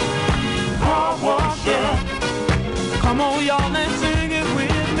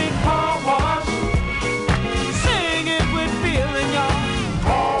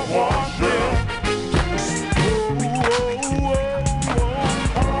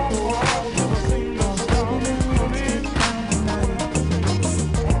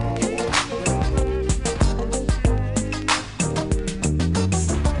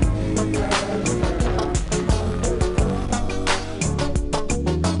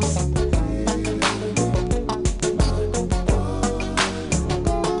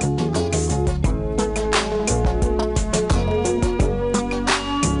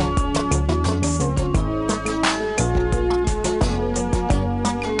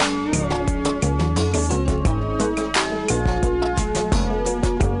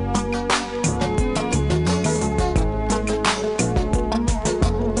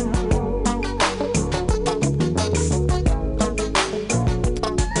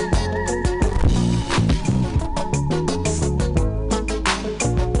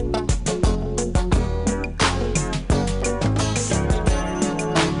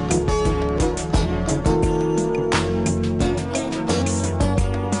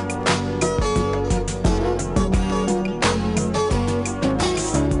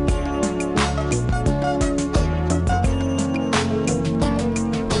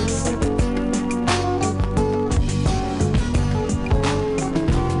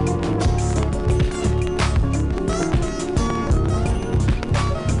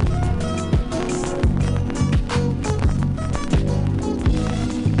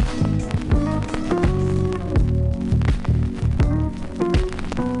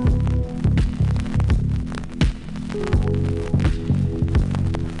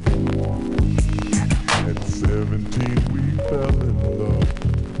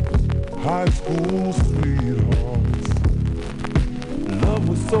 high school sweethearts. Love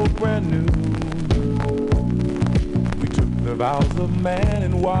was so brand new. We took the vows of man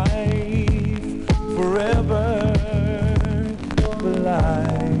and wife forever for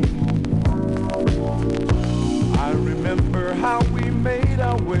life. I remember how we made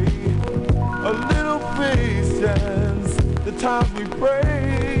our way, a little patience, the times we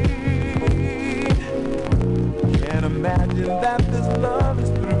prayed. Can't imagine that this love is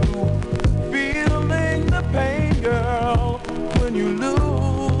through, feeling the pain, girl, when you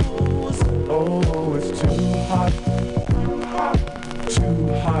lose. Oh, it's too hot,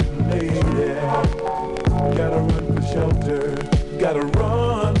 lady. Gotta run for shelter, gotta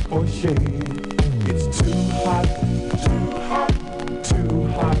run for shade. It's too hot,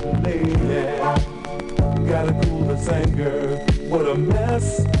 lady. Gotta cool this anger, what a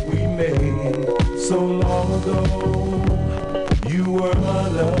mess we made so long ago. You were my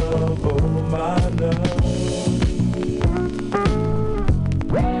love, oh my love.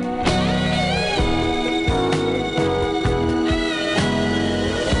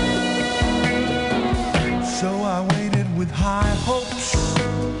 So I waited with high hopes,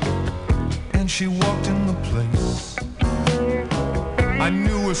 and she walked in the place. I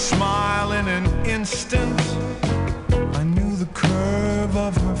knew her smile in an instant, I knew the curve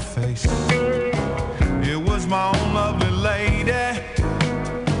of her face. It was my own lovely lady,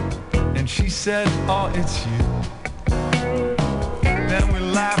 and she said, oh, it's you. Then we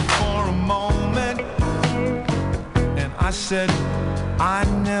laughed for a moment, and I said, I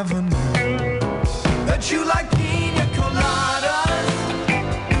never knew that you like pina coladas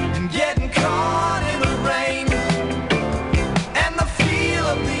and getting caught in the rain and the feel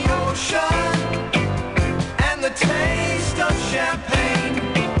of the ocean and the taste of champagne.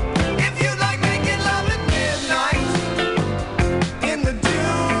 If you like making love at midnight in the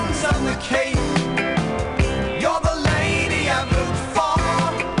dunes of the Cape, you're the lady I've looked for.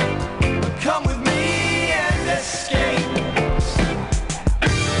 Come with me and escape.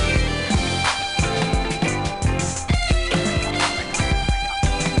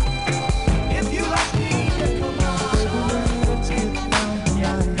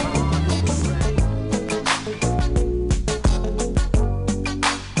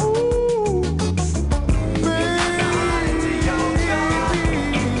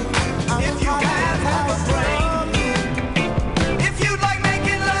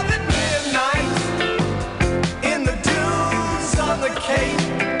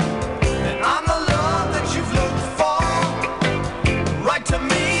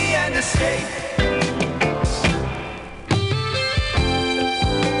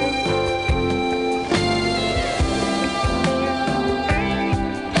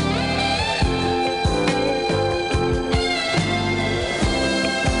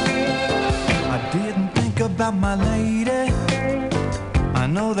 About my lady, I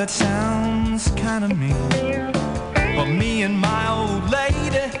know that sounds kind of mean, but me and my old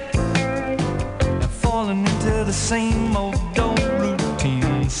lady have fallen into the same old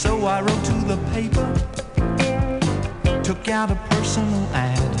routine. So I wrote to the paper, took out a personal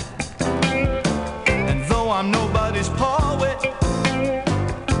ad, and though I'm nobody's poet,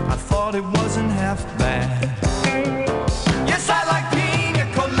 I thought it wasn't half bad. Yes, I like pina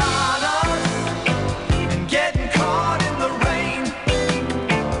coladas and getting caught in the rain.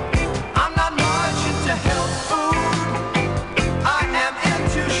 I'm not much into health food, I am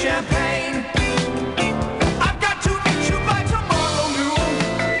into champagne. I've got to eat you by tomorrow noon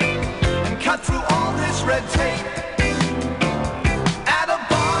and cut through all this red tape at a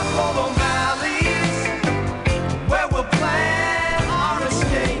bar called O'Malley's, where we'll plan our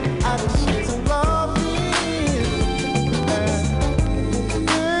escape. I just love you.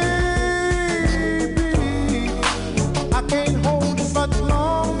 I can't hold it much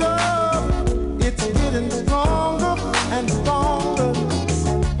longer. It's getting stronger and stronger.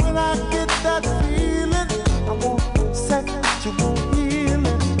 When I get that feeling, I want sexual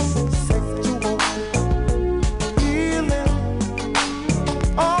healing, sexual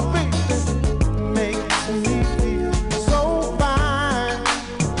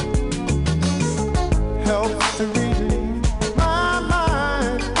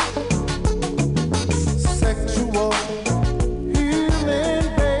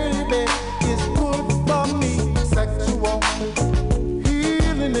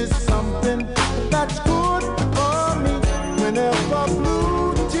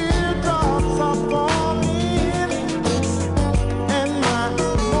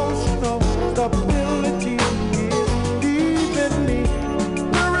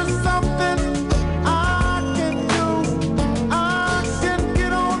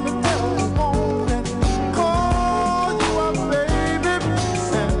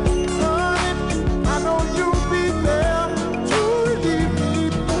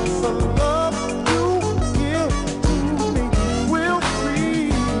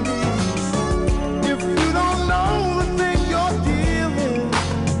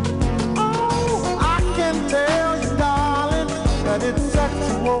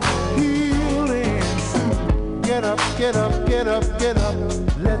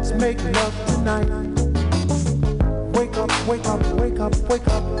Let's make love tonight. Wake up, wake up, wake up, wake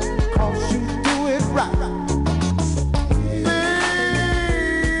up, 'cause you do it right.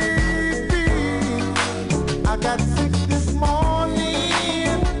 Baby, I got sick this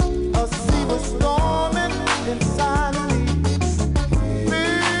morning. A sea was storming inside of me.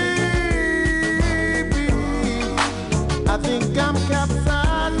 Baby, I think I'm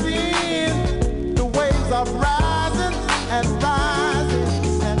capsizing. The waves are rising and rising.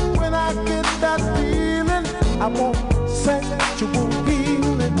 And when I get that feeling, I want sexual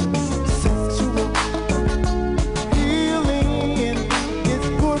healing. Sexual healing is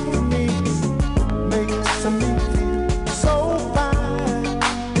good for me. Makes me feel so fine.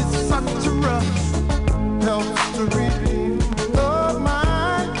 It's such a rush. Helps to relieve the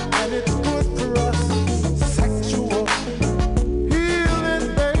mind. And it's good for us. Sexual healing,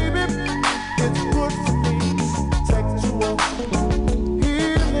 baby. It's good for me. Sexual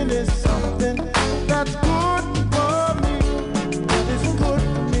healing is something that's good for me. And it's good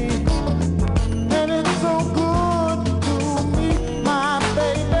for me. And it's so good to me, my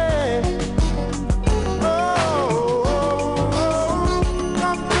baby.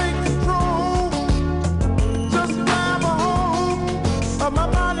 Come take control. Just grab a hold of my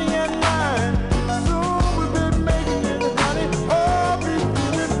body and mind. Soon we'll be making it, honey. Oh, be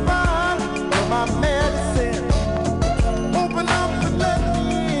feeling fine. You're my medicine. Open up and let me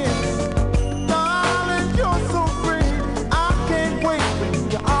in. Darling, you're so great. I can't wait when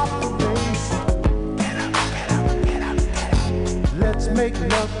you're off the base. Get up, get up, get up, get up. Let's make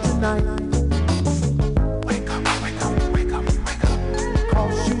love tonight. Wake up, wake up, wake up, wake up.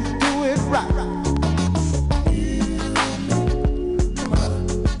 'Cause you do it right.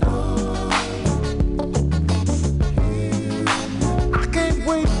 I can't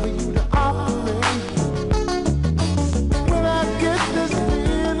wait for you to operate. When I get this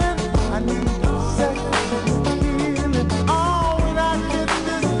feeling, I need sexual healing. Oh, when I get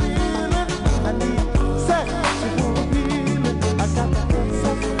this feeling, I need sexual healing. I got to get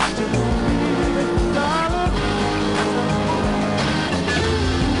sexual healing, darling.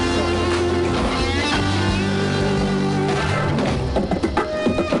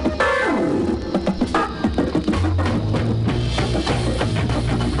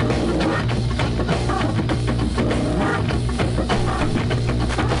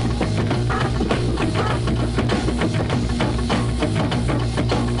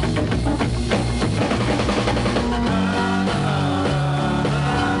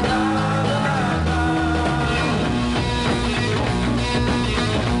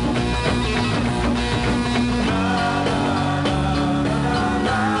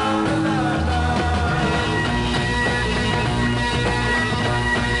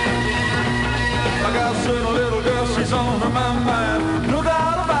 I got a certain little girl, she's on my mind. No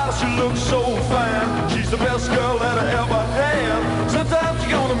doubt about it, she looks so fine. She's the best girl that I ever had. Sometimes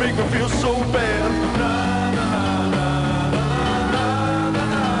she's gonna make me feel so bad. Na, na, na, na, na,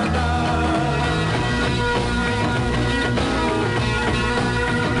 na, na,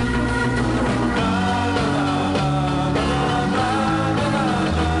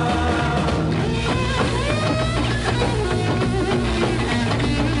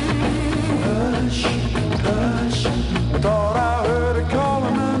 Hush, hush. I thought I heard her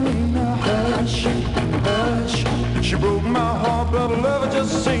calling my name now. Hush, hush. She broke my heart, but I love her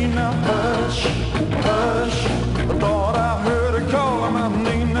just the same now. Hush, hush. I thought I heard her calling my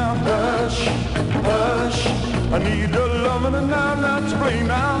name now. Hush, hush. I need her loving and I'm not to blame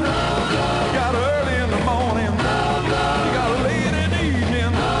now. You got her early in the morning. You got her late in the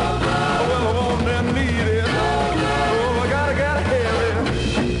evening. Well, I want and need it. Oh, I gotta have it.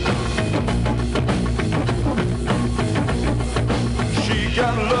 She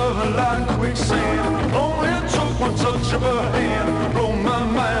got loving like quicksand. Only it took one touch of her hand. Blow my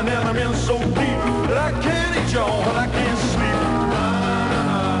mind and I'm in so deep that I can't eat y'all and I can't sleep.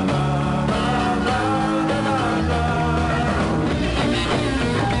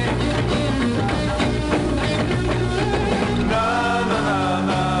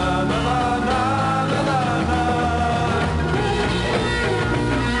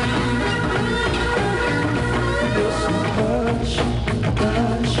 Hush,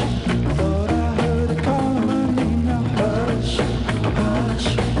 hush. Thought I heard her calling my name now. Hush, hush.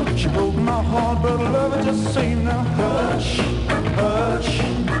 She broke my heart, but I love her just the same now. Hush, hush.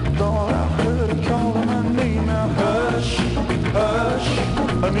 Thought I heard her calling my name now. Hush, hush.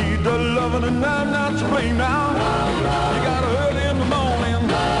 I need the loving and I'm not to blame now. You got her early in the morning.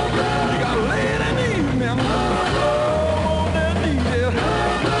 You got her late in the evening. Oh, that need it.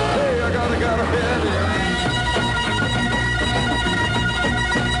 Hey, I gotta have it.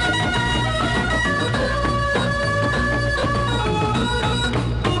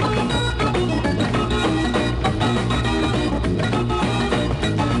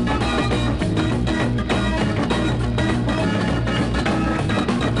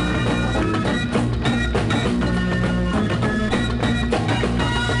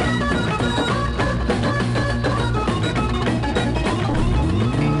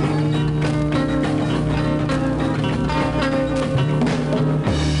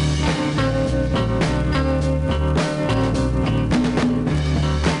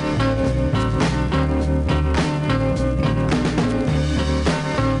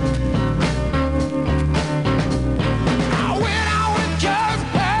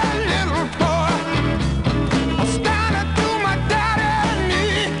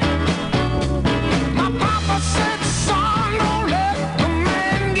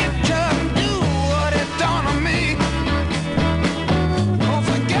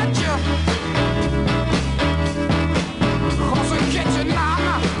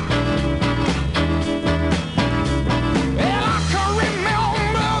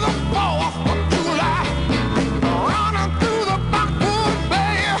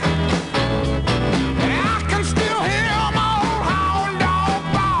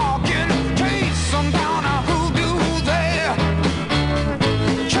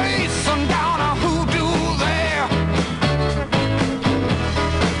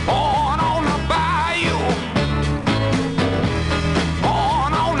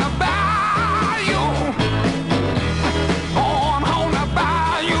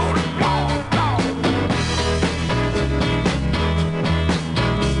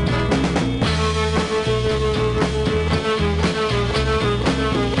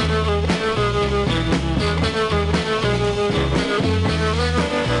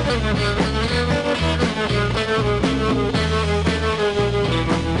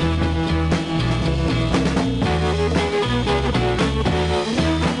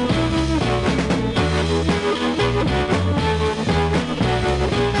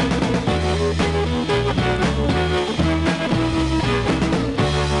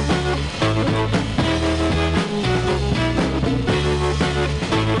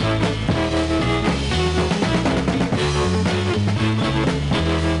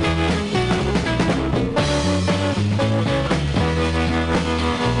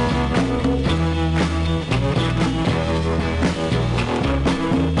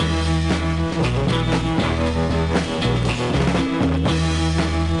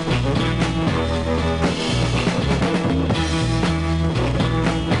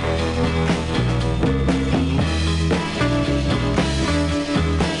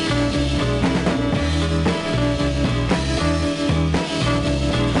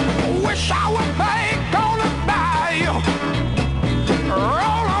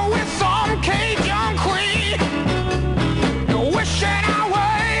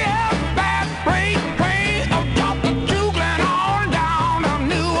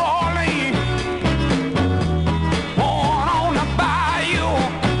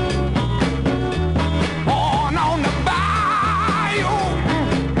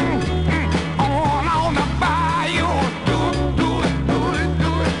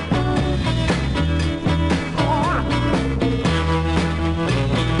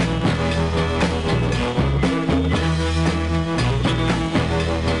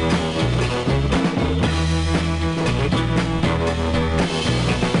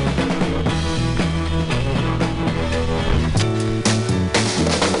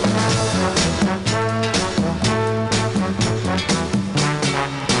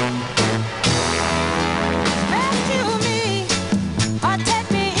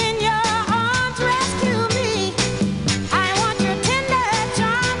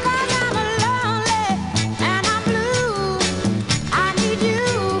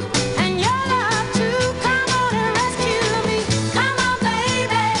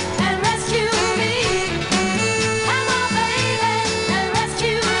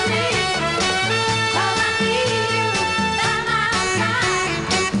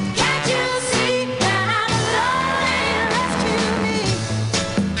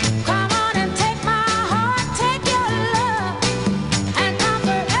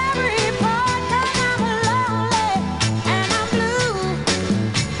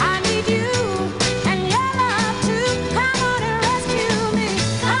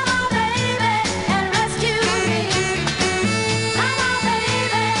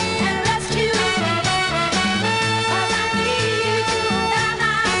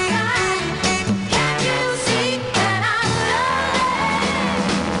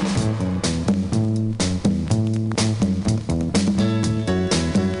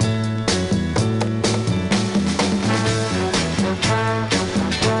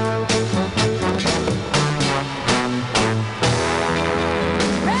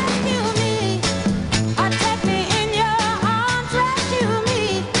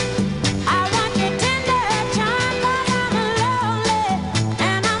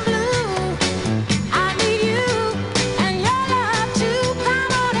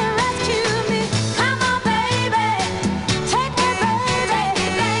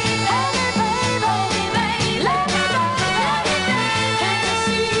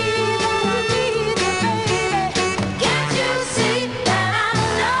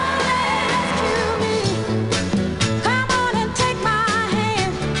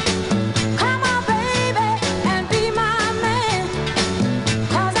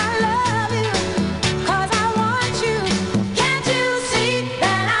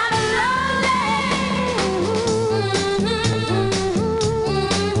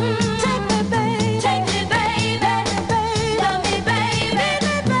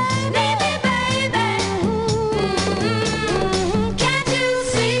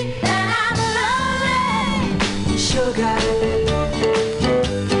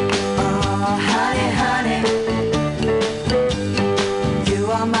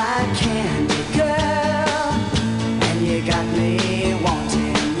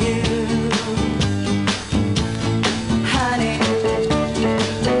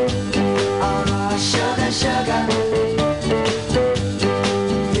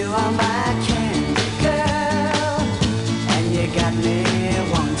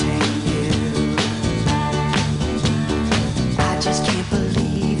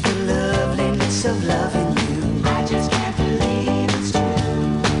 of loving you. I just can't believe it's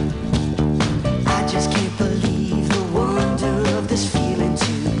true. I just can't believe the wonder of this feeling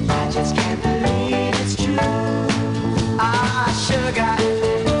too. I just can't believe it's true. Ah, sugar.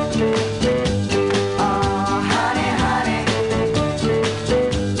 Oh, honey, honey.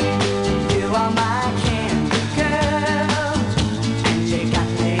 You are my candy girl. And you got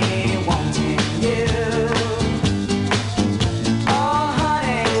me wanting you. Oh,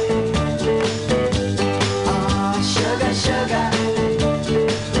 honey. Oh, sugar, sugar.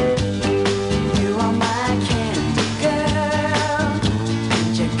 You are my candy girl.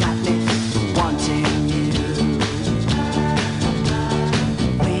 And you got me wanting you.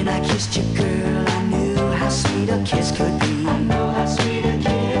 When I kissed you, girl.